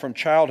how from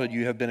childhood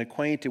you have been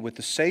acquainted with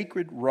the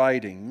sacred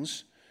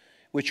writings,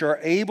 which are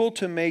able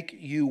to make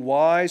you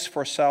wise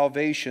for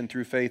salvation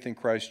through faith in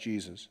Christ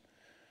Jesus.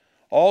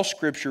 All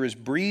Scripture is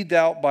breathed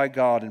out by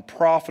God and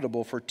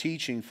profitable for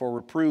teaching, for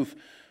reproof,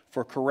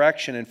 for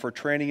correction, and for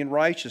training in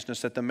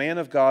righteousness, that the man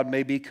of God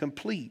may be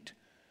complete,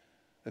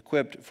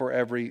 equipped for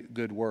every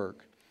good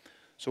work.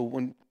 So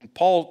when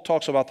Paul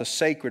talks about the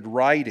sacred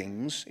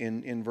writings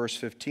in verse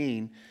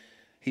 15,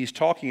 he's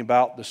talking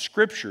about the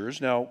Scriptures.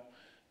 Now,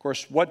 of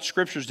course, what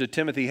Scriptures did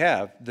Timothy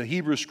have? The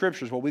Hebrew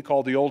Scriptures, what we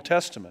call the Old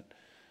Testament.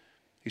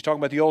 He's talking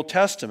about the Old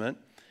Testament,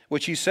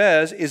 which he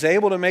says is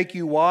able to make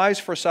you wise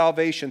for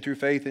salvation through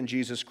faith in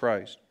Jesus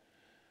Christ.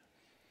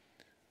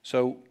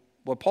 So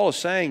what Paul is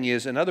saying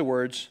is, in other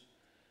words,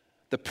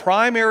 the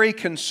primary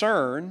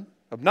concern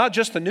of not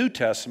just the New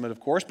Testament, of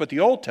course, but the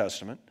Old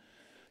Testament,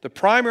 the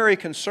primary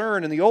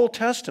concern in the Old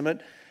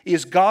Testament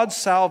is God's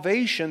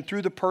salvation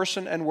through the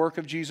person and work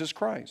of Jesus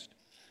Christ.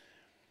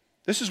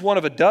 This is one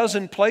of a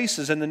dozen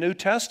places in the New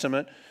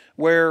Testament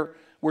where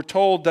we're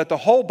told that the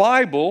whole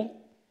Bible,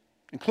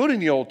 including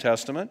the Old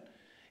Testament,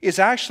 is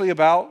actually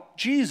about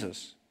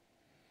Jesus.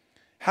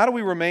 How do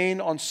we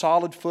remain on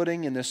solid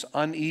footing in this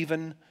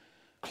uneven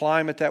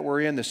climate that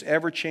we're in, this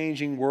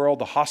ever-changing world,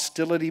 the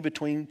hostility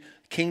between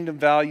kingdom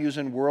values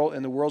and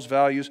the world's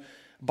values,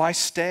 by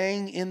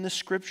staying in the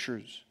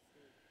Scriptures,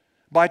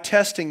 by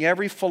testing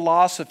every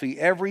philosophy,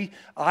 every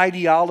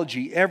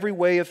ideology, every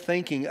way of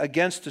thinking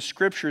against the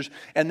Scriptures,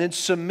 and then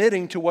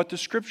submitting to what the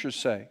Scriptures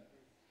say.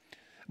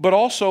 But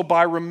also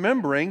by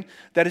remembering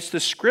that it's the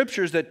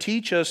Scriptures that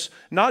teach us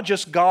not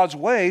just God's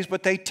ways,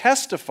 but they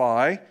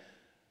testify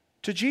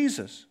to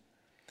Jesus.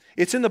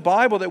 It's in the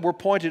Bible that we're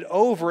pointed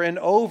over and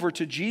over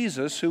to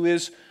Jesus, who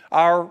is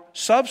our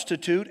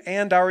substitute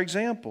and our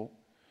example.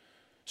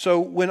 So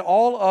when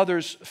all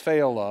others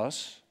fail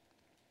us,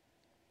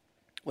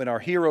 when our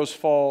heroes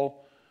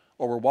fall,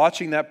 or we're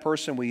watching that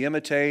person we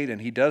imitate and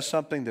he does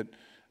something that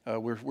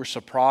we're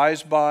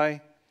surprised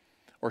by,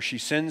 or she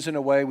sins in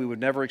a way we would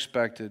never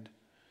expected,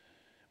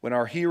 when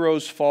our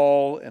heroes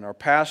fall and our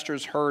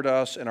pastors hurt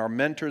us and our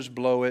mentors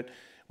blow it,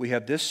 we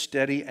have this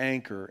steady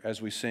anchor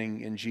as we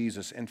sing in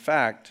Jesus. In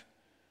fact,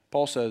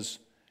 Paul says,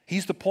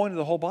 He's the point of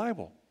the whole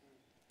Bible.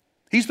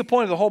 He's the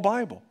point of the whole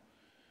Bible.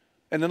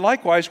 And then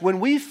likewise, when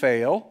we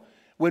fail,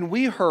 when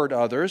we hurt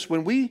others,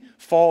 when we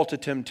fall to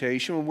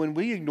temptation, when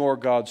we ignore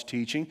God's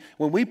teaching,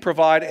 when we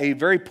provide a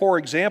very poor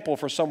example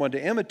for someone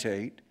to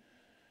imitate,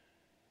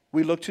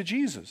 we look to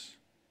Jesus,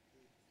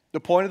 the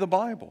point of the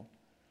Bible.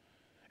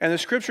 And the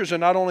Scriptures are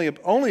not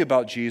only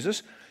about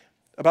Jesus,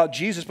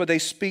 but they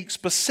speak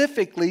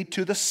specifically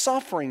to the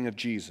suffering of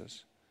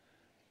Jesus,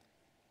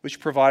 which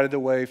provided the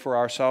way for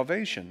our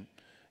salvation.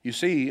 You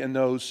see in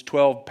those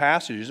 12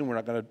 passages, and we're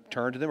not going to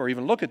turn to them or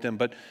even look at them,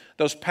 but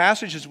those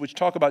passages which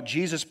talk about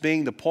Jesus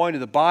being the point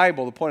of the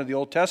Bible, the point of the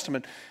Old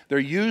Testament, they're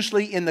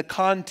usually in the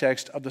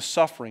context of the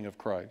suffering of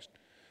Christ.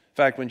 In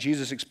fact, when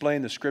Jesus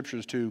explained the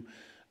Scriptures to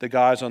the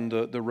guys on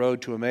the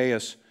road to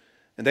Emmaus,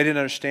 and they didn't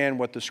understand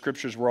what the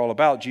Scriptures were all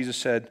about, Jesus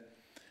said,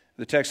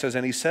 the text says,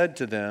 and He said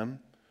to them,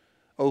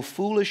 O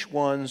foolish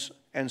ones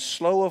and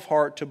slow of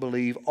heart to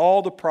believe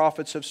all the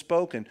prophets have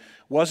spoken.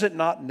 Was it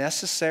not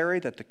necessary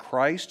that the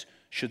Christ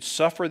should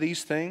suffer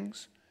these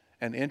things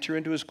and enter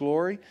into His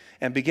glory?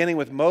 And beginning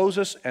with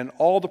Moses and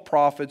all the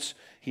prophets,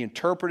 He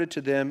interpreted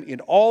to them in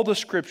all the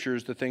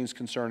Scriptures the things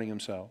concerning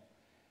Himself.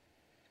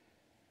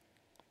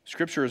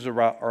 Scriptures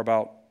are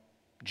about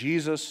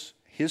Jesus,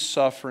 His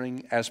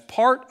suffering as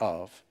part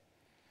of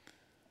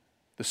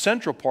the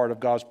central part of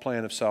God's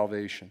plan of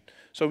salvation.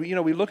 So,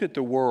 we look at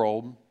the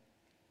world,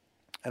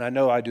 and I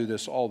know I do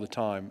this all the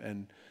time,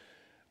 and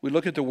we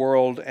look at the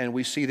world and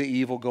we see the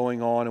evil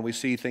going on, and we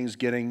see things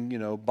getting,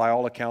 by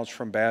all accounts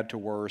from bad to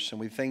worse, and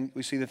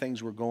we see the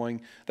things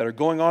that are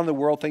going on in the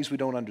world, things we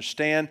don't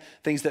understand,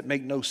 things that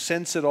make no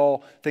sense at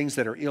all, things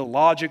that are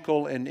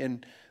illogical,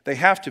 and they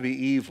have to be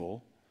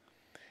evil.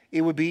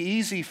 It would be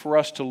easy for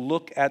us to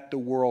look at the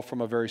world from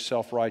a very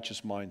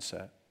self-righteous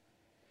mindset.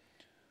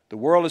 The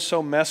world is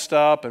so messed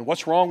up, and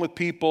what's wrong with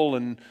people,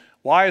 and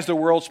why is the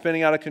world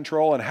spinning out of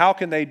control, and how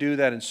can they do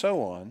that, and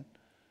so on.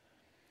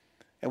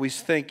 And we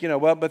think,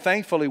 but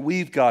thankfully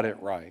we've got it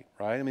right?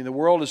 I mean, the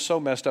world is so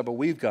messed up, but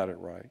we've got it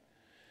right.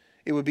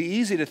 It would be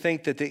easy to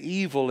think that the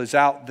evil is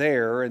out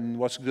there and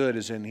what's good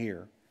is in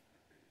here.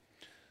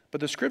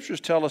 But the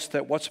Scriptures tell us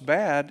that what's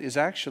bad is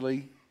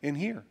actually in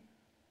here,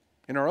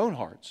 in our own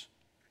hearts.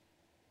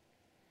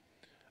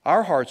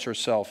 Our hearts are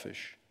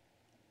selfish,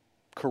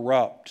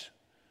 corrupt,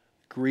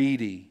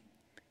 greedy,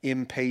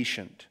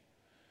 impatient.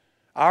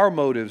 Our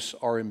motives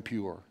are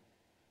impure.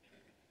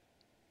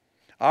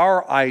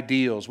 Our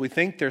ideals, we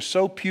think they're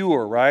so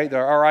pure, right?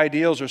 Our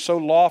ideals are so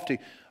lofty.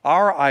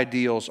 Our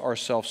ideals are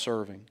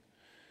self-serving.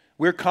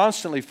 We're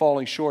constantly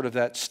falling short of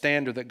that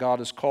standard that God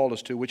has called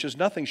us to, which is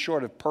nothing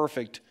short of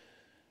perfect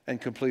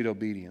and complete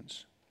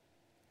obedience.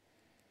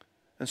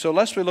 And so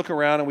lest we look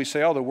around and we say,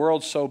 the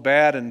world's so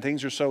bad and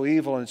things are so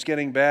evil and it's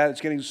getting bad,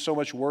 it's getting so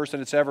much worse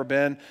than it's ever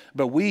been,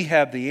 but we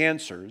have the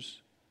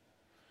answers.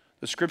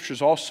 The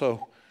Scriptures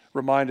also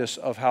remind us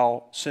of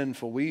how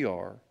sinful we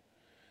are.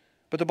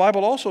 But the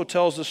Bible also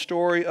tells the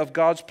story of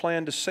God's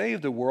plan to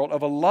save the world,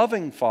 of a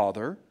loving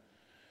Father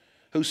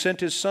who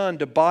sent His Son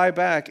to buy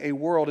back a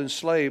world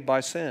enslaved by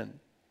sin.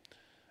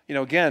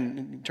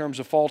 Again, in terms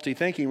of faulty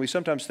thinking, we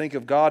sometimes think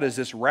of God as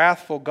this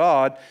wrathful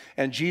God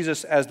and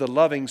Jesus as the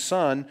loving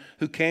Son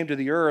who came to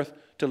the earth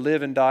to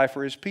live and die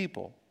for His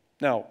people.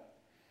 Now,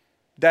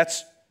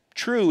 that's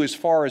true as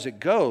far as it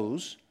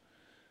goes,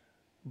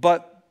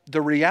 but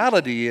the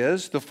reality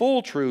is, the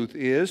full truth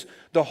is,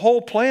 the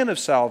whole plan of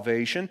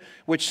salvation,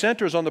 which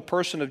centers on the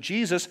person of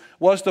Jesus,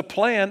 was the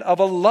plan of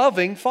a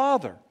loving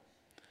Father.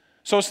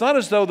 So it's not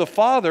as though the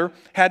Father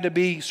had to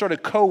be sort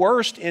of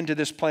coerced into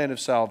this plan of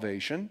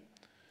salvation.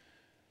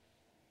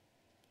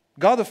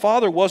 God the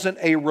Father wasn't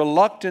a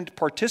reluctant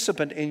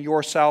participant in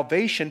your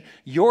salvation.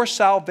 Your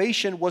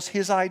salvation was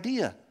His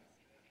idea.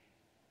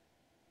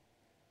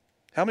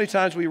 How many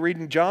times we read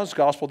in John's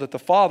Gospel that the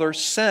Father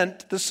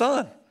sent the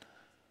Son?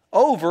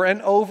 Over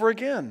and over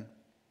again.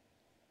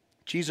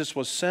 Jesus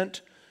was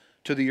sent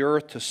to the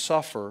earth to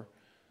suffer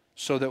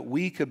so that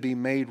we could be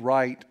made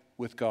right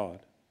with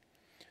God.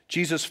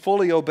 Jesus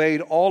fully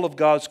obeyed all of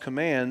God's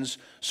commands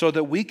so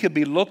that we could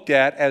be looked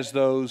at as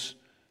those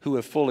who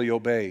have fully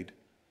obeyed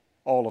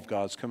all of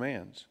God's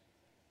commands.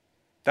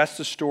 That's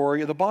the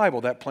story of the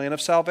Bible, that plan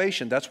of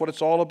salvation. That's what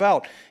it's all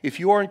about. If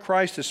you are in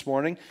Christ this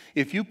morning,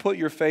 if you put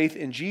your faith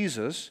in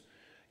Jesus,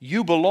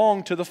 you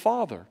belong to the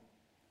Father.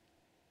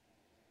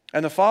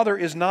 And the Father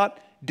is not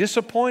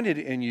disappointed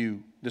in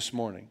you this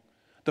morning.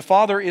 The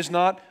Father is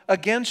not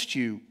against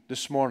you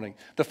this morning.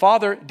 The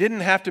Father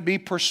didn't have to be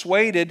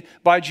persuaded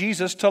by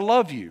Jesus to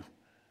love you.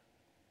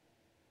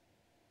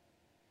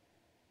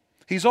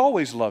 He's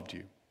always loved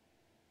you.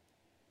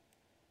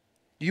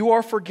 You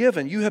are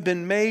forgiven. You have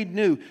been made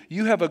new.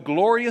 You have a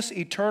glorious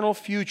eternal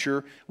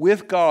future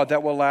with God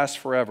that will last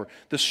forever.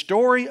 The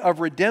story of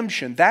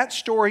redemption, that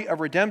story of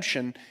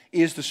redemption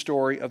is the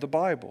story of the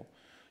Bible.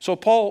 So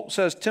Paul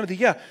says,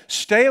 Timothy,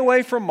 stay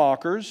away from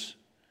mockers.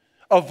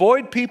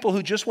 Avoid people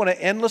who just want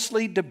to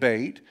endlessly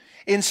debate.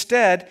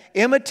 Instead,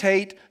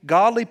 imitate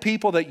godly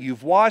people that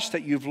you've watched,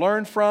 that you've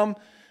learned from.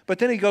 But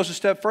then he goes a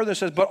step further and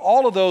says, but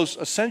all of those,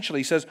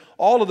 essentially, he says,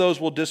 all of those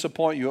will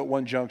disappoint you at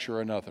one juncture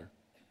or another.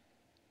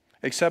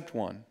 Except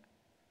one.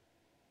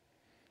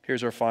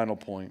 Here's our final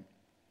point.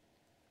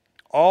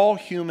 All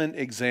human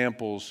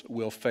examples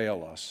will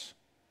fail us.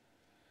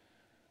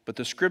 But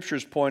the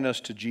Scriptures point us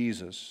to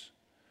Jesus,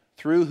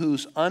 through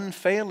whose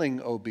unfailing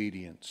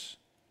obedience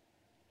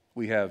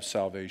we have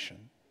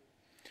salvation.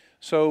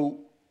 So,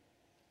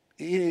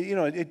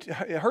 it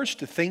hurts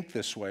to think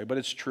this way, but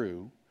it's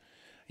true.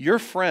 Your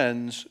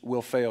friends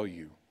will fail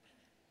you.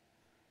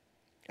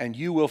 And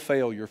you will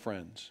fail your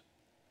friends.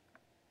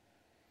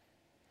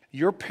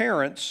 Your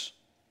parents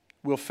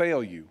will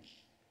fail you.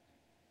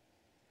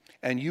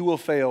 And you will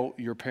fail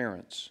your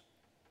parents.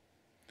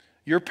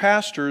 Your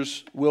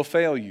pastors will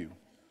fail you.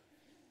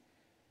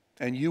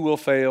 And you will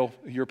fail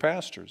your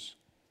pastors.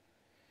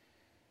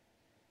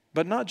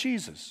 But not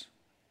Jesus.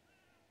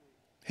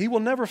 He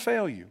will never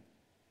fail you.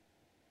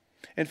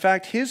 In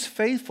fact, His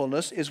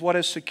faithfulness is what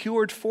has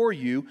secured for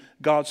you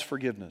God's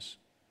forgiveness.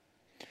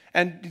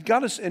 And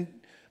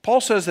Paul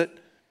says that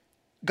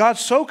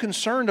God's so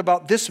concerned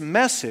about this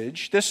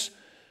message, this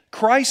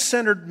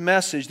Christ-centered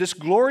message, this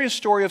glorious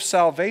story of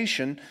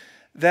salvation,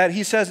 that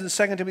he says in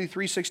 2 Timothy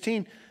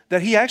 3:16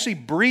 that He actually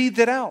breathed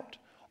it out.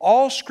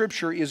 All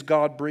Scripture is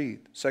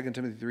God-breathed, 2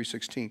 Timothy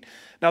 3:16.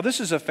 Now, this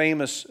is a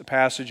famous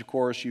passage, of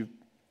course. You've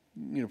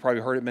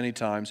probably heard it many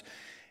times.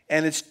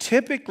 And it's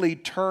typically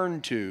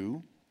turned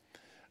to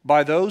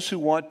by those who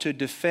want to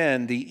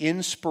defend the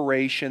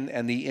inspiration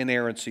and the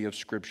inerrancy of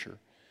Scripture.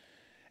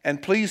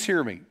 And please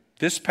hear me.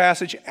 This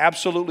passage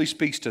absolutely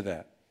speaks to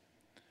that.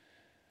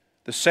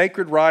 The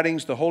sacred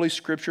writings, the Holy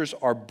Scriptures,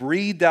 are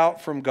breathed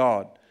out from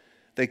God.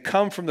 They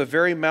come from the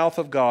very mouth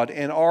of God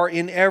and are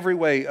in every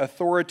way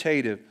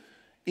authoritative,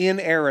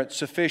 inerrant,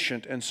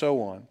 sufficient, and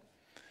so on.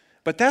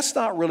 But that's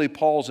not really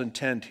Paul's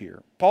intent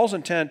here. Paul's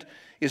intent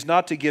is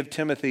not to give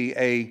Timothy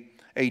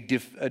a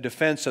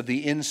defense of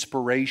the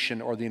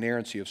inspiration or the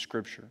inerrancy of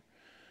Scripture.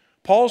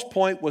 Paul's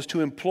point was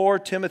to implore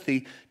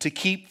Timothy to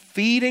keep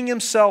feeding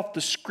himself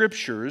the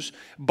Scriptures,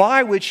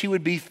 by which he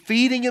would be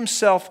feeding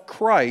himself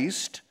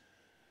Christ,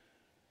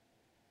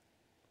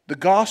 the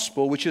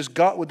gospel, which is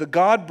God, with the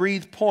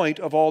God-breathed point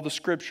of all the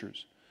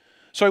Scriptures.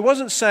 So he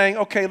wasn't saying,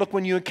 okay, look,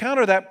 when you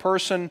encounter that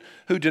person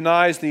who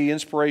denies the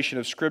inspiration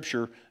of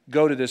Scripture,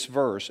 go to this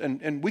verse.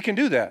 And we can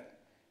do that.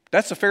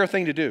 That's a fair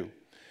thing to do.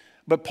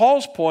 But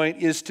Paul's point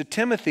is to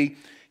Timothy,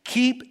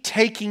 keep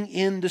taking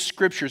in the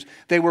Scriptures.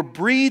 They were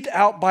breathed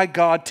out by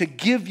God to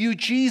give you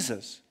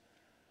Jesus.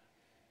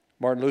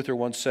 Martin Luther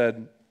once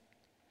said,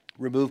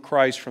 remove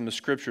Christ from the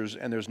Scriptures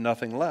and there's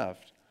nothing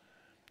left.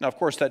 Now, of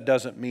course, that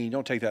doesn't mean,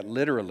 don't take that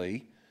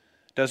literally.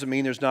 Doesn't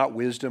mean there's not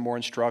wisdom or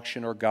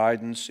instruction or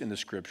guidance in the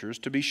Scriptures.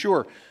 To be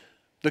sure,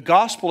 the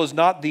gospel is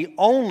not the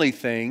only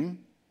thing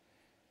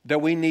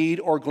that we need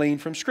or glean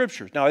from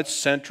Scripture. Now, it's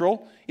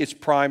central, it's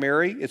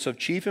primary, it's of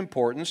chief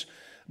importance,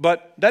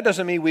 but that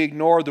doesn't mean we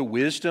ignore the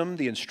wisdom,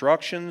 the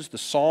instructions, the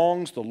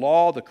songs, the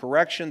law, the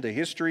correction, the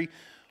history,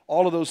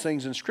 all of those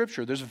things in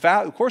Scripture. There's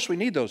value. Of course, we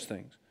need those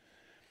things.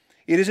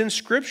 It is in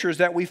Scriptures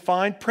that we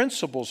find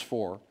principles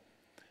for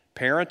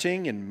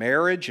parenting and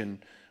marriage and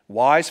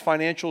wise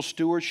financial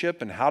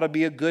stewardship and how to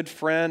be a good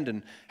friend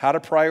and how to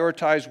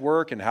prioritize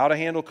work and how to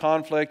handle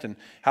conflict and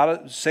how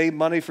to save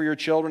money for your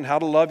children, how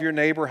to love your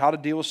neighbor, how to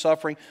deal with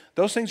suffering.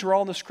 Those things are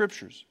all in the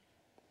Scriptures.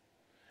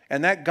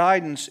 And that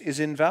guidance is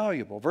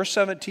invaluable. Verse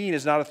 17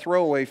 is not a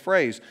throwaway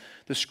phrase.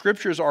 The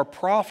Scriptures are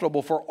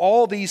profitable for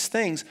all these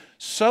things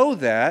so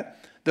that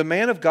the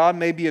man of God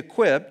may be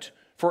equipped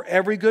for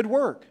every good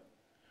work.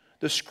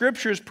 The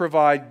Scriptures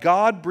provide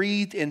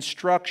God-breathed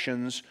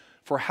instructions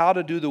for how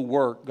to do the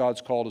work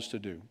God's called us to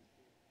do.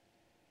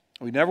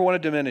 We never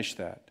want to diminish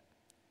that.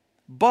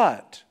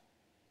 But,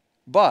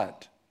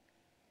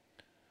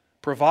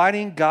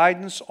 providing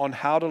guidance on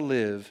how to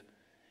live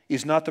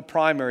is not the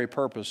primary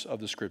purpose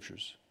of the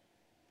Scriptures.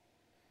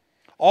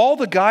 All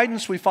the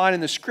guidance we find in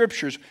the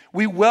Scriptures,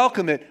 we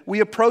welcome it, we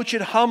approach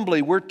it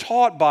humbly, we're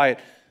taught by it.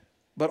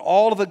 But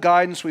all of the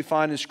guidance we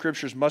find in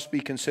Scriptures must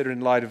be considered in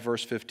light of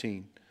verse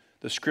 15.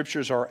 The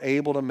Scriptures are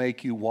able to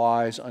make you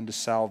wise unto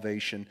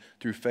salvation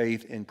through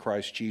faith in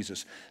Christ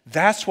Jesus.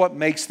 That's what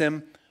makes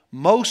them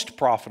most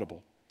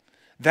profitable.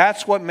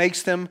 That's what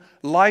makes them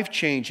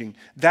life-changing.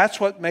 That's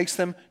what makes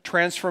them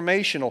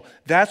transformational.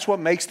 That's what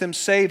makes them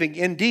saving.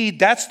 Indeed,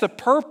 that's the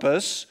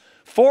purpose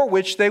for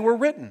which they were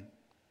written.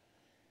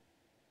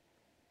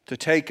 To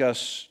take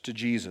us to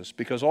Jesus.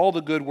 Because all the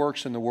good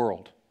works in the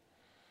world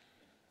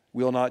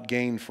will not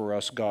gain for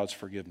us God's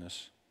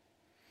forgiveness.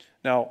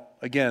 Now,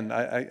 again,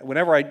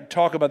 whenever I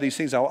talk about these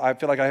things, I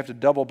feel like I have to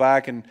double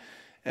back and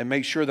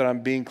make sure that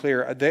I'm being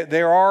clear.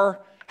 There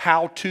are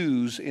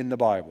how-tos in the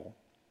Bible.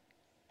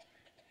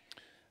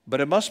 But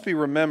it must be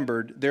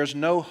remembered, there's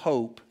no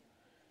hope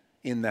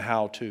in the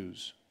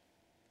how-tos.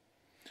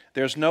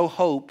 There's no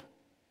hope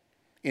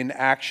in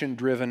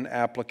action-driven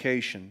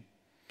application.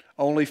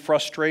 Only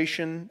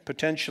frustration,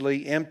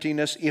 potentially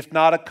emptiness, if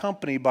not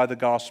accompanied by the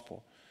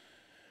gospel.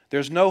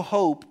 There's no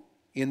hope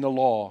in the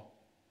law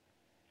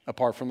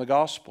apart from the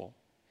gospel.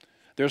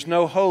 There's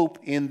no hope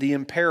in the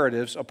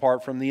imperatives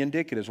apart from the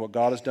indicatives, what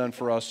God has done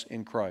for us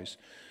in Christ.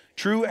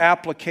 True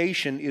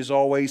application is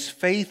always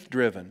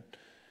faith-driven.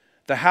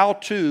 The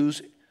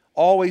how-tos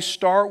always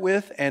start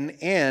with and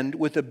end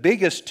with the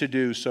biggest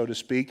to-do, so to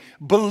speak,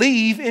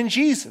 believe in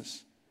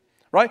Jesus.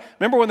 Right?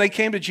 Remember when they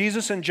came to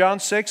Jesus in John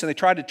 6 and they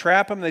tried to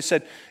trap him? They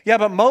said, yeah,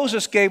 but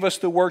Moses gave us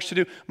the works to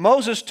do.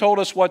 Moses told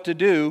us what to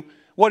do.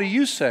 What do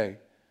you say?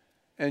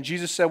 And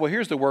Jesus said, well,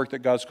 here's the work that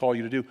God's called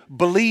you to do.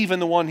 Believe in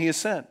the one He has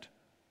sent.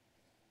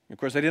 Of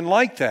course, they didn't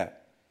like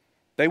that.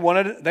 They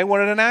wanted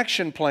an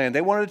action plan.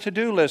 They wanted a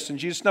to-do list. And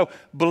Jesus, no,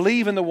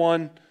 believe in the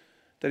one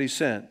that He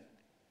sent.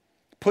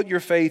 Put your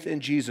faith in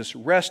Jesus.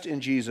 Rest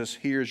in Jesus.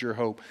 Here's your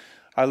hope.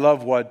 I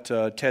love what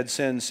Ted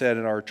Sin said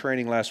in our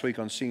training last week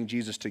on Seeing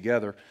Jesus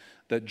Together,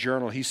 that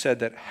journal. He said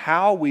that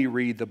how we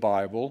read the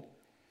Bible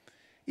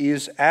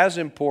is as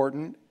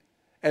important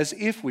as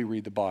if we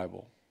read the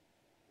Bible.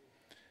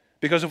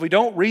 Because if we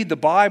don't read the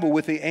Bible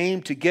with the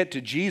aim to get to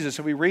Jesus,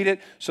 if we read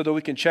it so that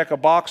we can check a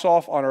box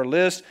off on our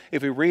list,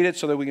 if we read it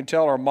so that we can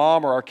tell our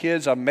mom or our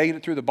kids, I made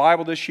it through the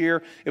Bible this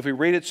year, if we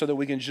read it so that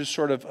we can just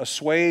sort of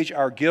assuage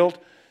our guilt,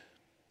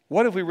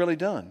 what have we really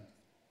done?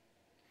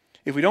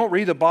 If we don't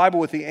read the Bible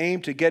with the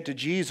aim to get to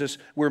Jesus,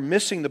 we're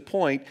missing the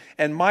point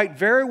and might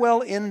very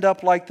well end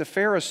up like the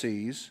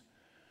Pharisees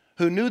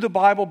who knew the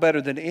Bible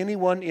better than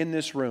anyone in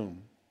this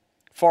room,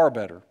 far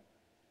better,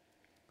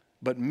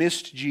 but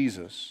missed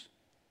Jesus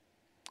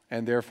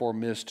and therefore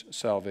missed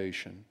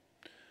salvation.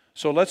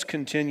 So let's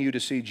continue to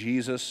see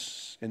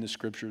Jesus in the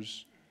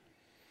Scriptures.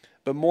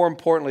 But more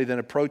importantly than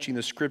approaching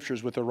the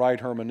Scriptures with the right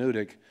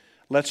hermeneutic,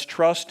 let's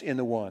trust in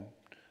the one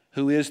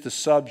who is the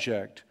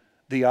subject,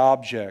 the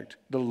object,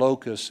 the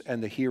locus,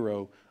 and the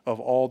hero of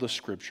all the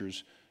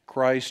Scriptures,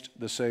 Christ,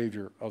 the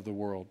Savior of the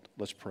world.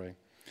 Let's pray.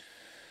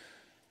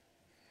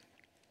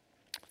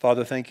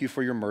 Father, thank you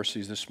for your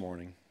mercies this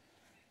morning,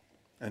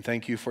 and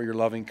thank you for your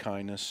loving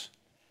kindness.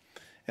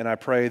 And I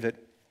pray that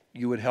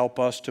you would help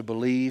us to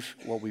believe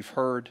what we've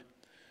heard,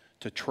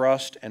 to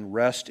trust and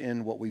rest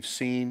in what we've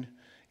seen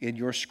in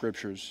your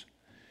Scriptures.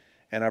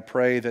 And I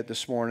pray that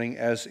this morning,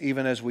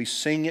 even as we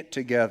sing it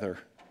together,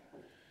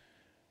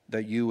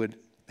 that you would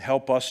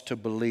help us to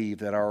believe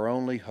that our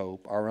only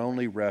hope, our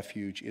only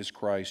refuge is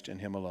Christ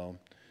and Him alone.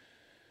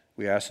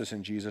 We ask this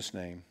in Jesus'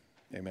 name.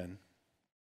 Amen.